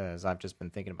 because I've just been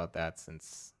thinking about that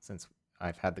since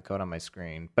I've had the code on my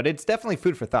screen. But it's definitely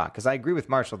food for thought, because I agree with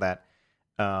Marshall that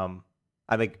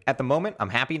I think at the moment I'm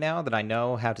happy now that I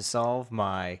know how to solve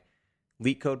my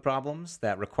leak code problems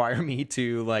that require me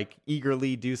to like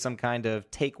eagerly do some kind of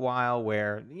take while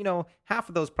where, half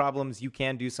of those problems you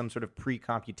can do some sort of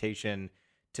pre-computation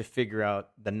to figure out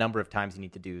the number of times you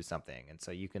need to do something. And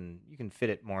so you can fit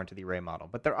it more into the array model.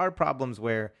 But there are problems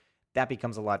where that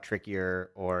becomes a lot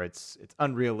trickier, or it's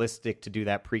unrealistic to do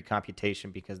that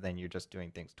pre-computation because then you're just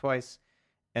doing things twice.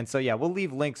 And so, yeah, we'll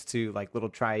leave links to like little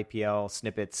try APL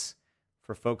snippets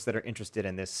for folks that are interested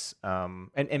in this. And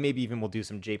maybe even we'll do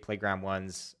some JPlayground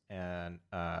ones and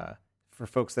for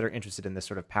folks that are interested in this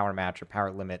sort of power match or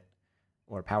power limit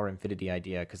or power infinity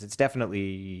idea, because it's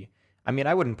definitely, I mean,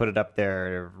 I wouldn't put it up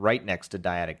there right next to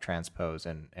dyadic transpose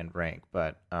and rank,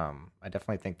 but I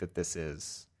definitely think that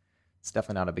it's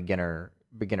definitely not a beginner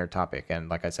topic. And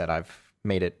like I said, I've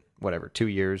made it 2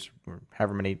 years or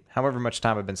however much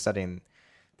time I've been studying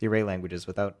the array languages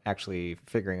without actually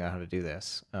figuring out how to do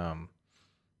this.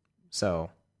 So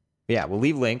yeah, we'll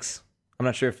leave links. I'm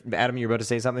not sure if Adam, you're about to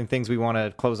say something, things we want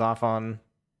to close off on,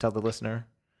 tell the listener.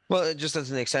 Well, just as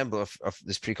an example of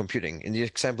this pre-computing, in the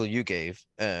example you gave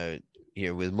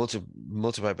here with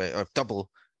multiply by or double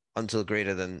until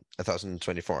greater than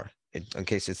 1024, in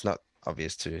case it's not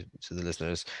obvious to the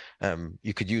listeners,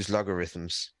 you could use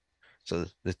logarithms. So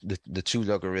the 2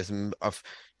 logarithm of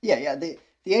the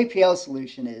APL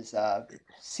solution is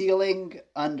ceiling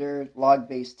under log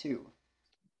base 2.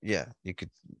 Yeah, you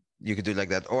could do like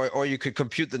that, or you could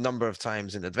compute the number of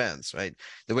times in advance, right?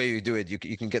 The way you do it,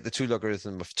 you can get the 2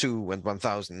 logarithm of 2 and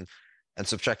 1000 and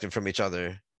subtract them from each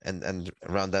other and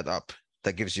round that up.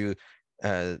 That gives you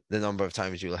the number of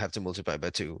times you'll have to multiply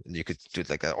by 2, and you could do it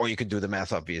like that, or you could do the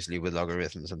math obviously with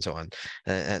logarithms and so on,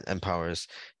 and powers.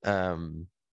 And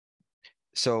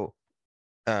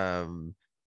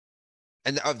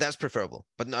that's preferable,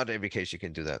 but not every case you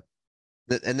can do that.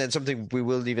 And then something we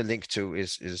will leave a link to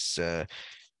is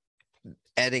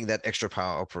adding that extra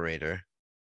power operator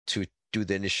to do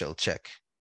the initial check,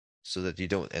 so that you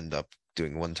don't end up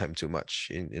doing one time too much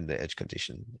in the edge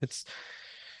condition. It's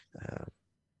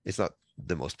It's not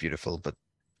the most beautiful, but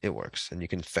it works, and you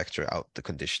can factor out the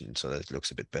condition so that it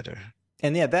looks a bit better.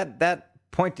 And yeah, that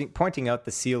pointing out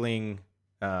the ceiling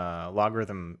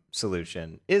logarithm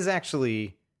solution is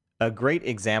actually a great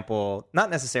example. Not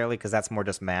necessarily because that's more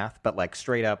just math, but like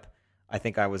straight up. I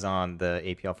think I was on the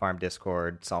APL Farm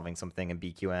Discord solving something in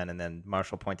BQN, and then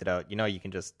Marshall pointed out, you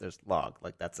can just there's log,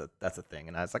 like that's a thing,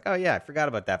 and I was like, oh yeah, I forgot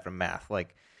about that from math.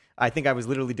 Like, I think I was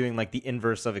literally doing like the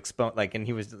inverse of like, and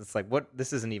he was just like, what?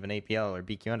 This isn't even APL or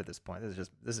BQN at this point.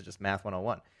 This is just math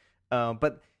 101.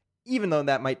 But even though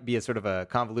that might be a sort of a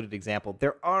convoluted example,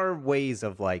 there are ways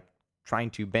of like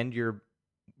trying to bend your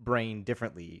brain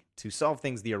differently to solve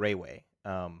things the array way.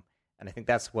 And I think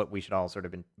that's what we should all sort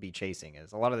of be chasing.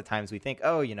 Is a lot of the times we think,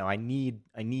 oh, I need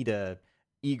a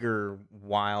eager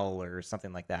while or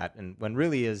something like that, and when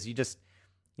really is you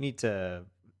need to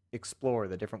explore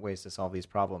the different ways to solve these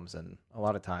problems. And a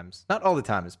lot of times, not all the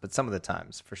times, but some of the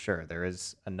times, for sure, there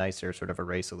is a nicer sort of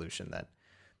array solution that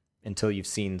until you've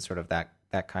seen sort of that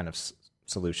kind of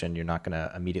solution, you're not going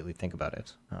to immediately think about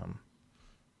it.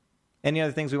 Any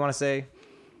other things we want to say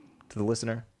to the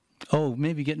listener? Oh,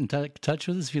 maybe get in touch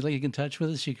with us. If you'd like to get in touch with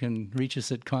us, you can reach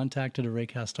us at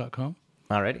contact@arraycast.com.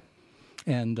 Alrighty.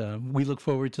 And we look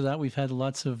forward to that. We've had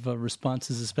lots of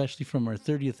responses, especially from our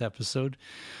 30th episode,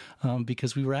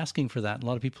 because we were asking for that. A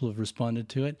lot of people have responded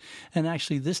to it. And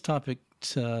actually, this topic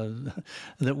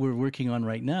that we're working on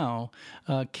right now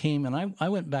came, and I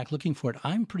went back looking for it.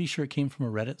 I'm pretty sure it came from a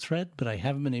Reddit thread, but I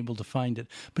haven't been able to find it.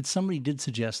 But somebody did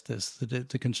suggest this, that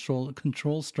the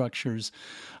control structures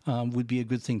would be a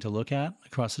good thing to look at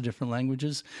across the different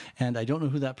languages. And I don't know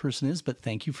who that person is, but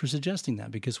thank you for suggesting that,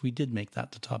 because we did make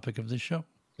that the topic of this show.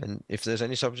 And if there's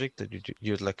any subject that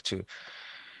you'd like to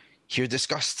hear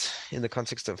discussed in the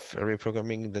context of array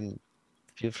programming, then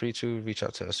feel free to reach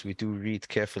out to us. We do read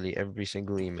carefully every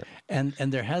single email. And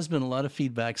there has been a lot of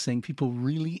feedback saying people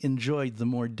really enjoyed the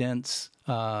more dense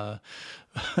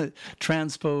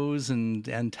transpose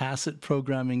and tacit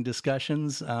programming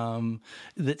discussions.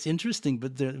 That's interesting,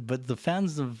 but the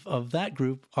fans of that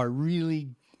group are really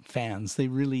fans. They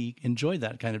really enjoy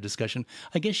that kind of discussion.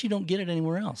 I guess you don't get it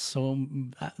anywhere else. So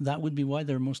that would be why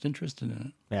they're most interested in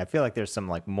it. Yeah, I feel like there's some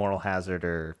like moral hazard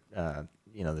or,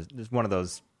 there's one of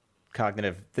those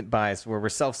cognitive bias where we're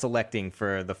self-selecting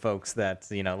for the folks that,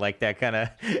 like that kind of,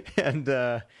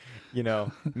 and,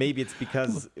 maybe it's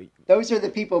because those are the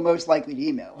people most likely to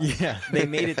email us. Yeah, they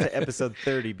made it to episode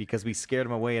 30 because we scared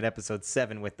them away at episode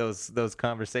 7 with those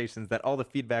conversations. That all the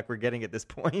feedback we're getting at this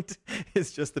point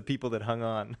is just the people that hung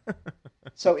on.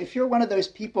 So if you're one of those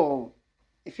people,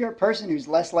 if you're a person who's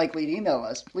less likely to email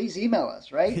us, please email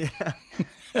us, right? Yeah.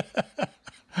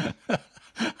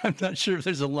 I'm not sure if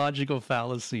there's a logical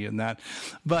fallacy in that,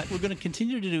 but we're going to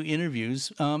continue to do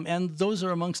interviews, and those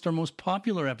are amongst our most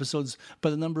popular episodes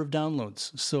by the number of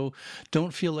downloads. So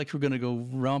don't feel like we're going to go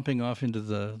romping off into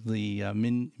the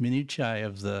minutiae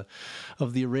of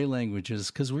the array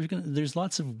languages, because there's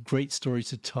lots of great stories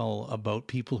to tell about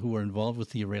people who are involved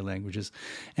with the array languages,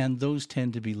 and those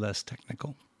tend to be less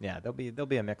technical. Yeah, there'll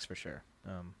be a mix for sure.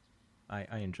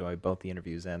 I enjoy both the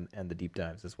interviews and the deep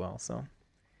dives as well. So.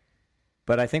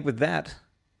 But I think with that,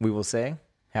 we will say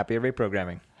happy array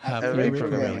programming. Happy array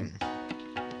programming.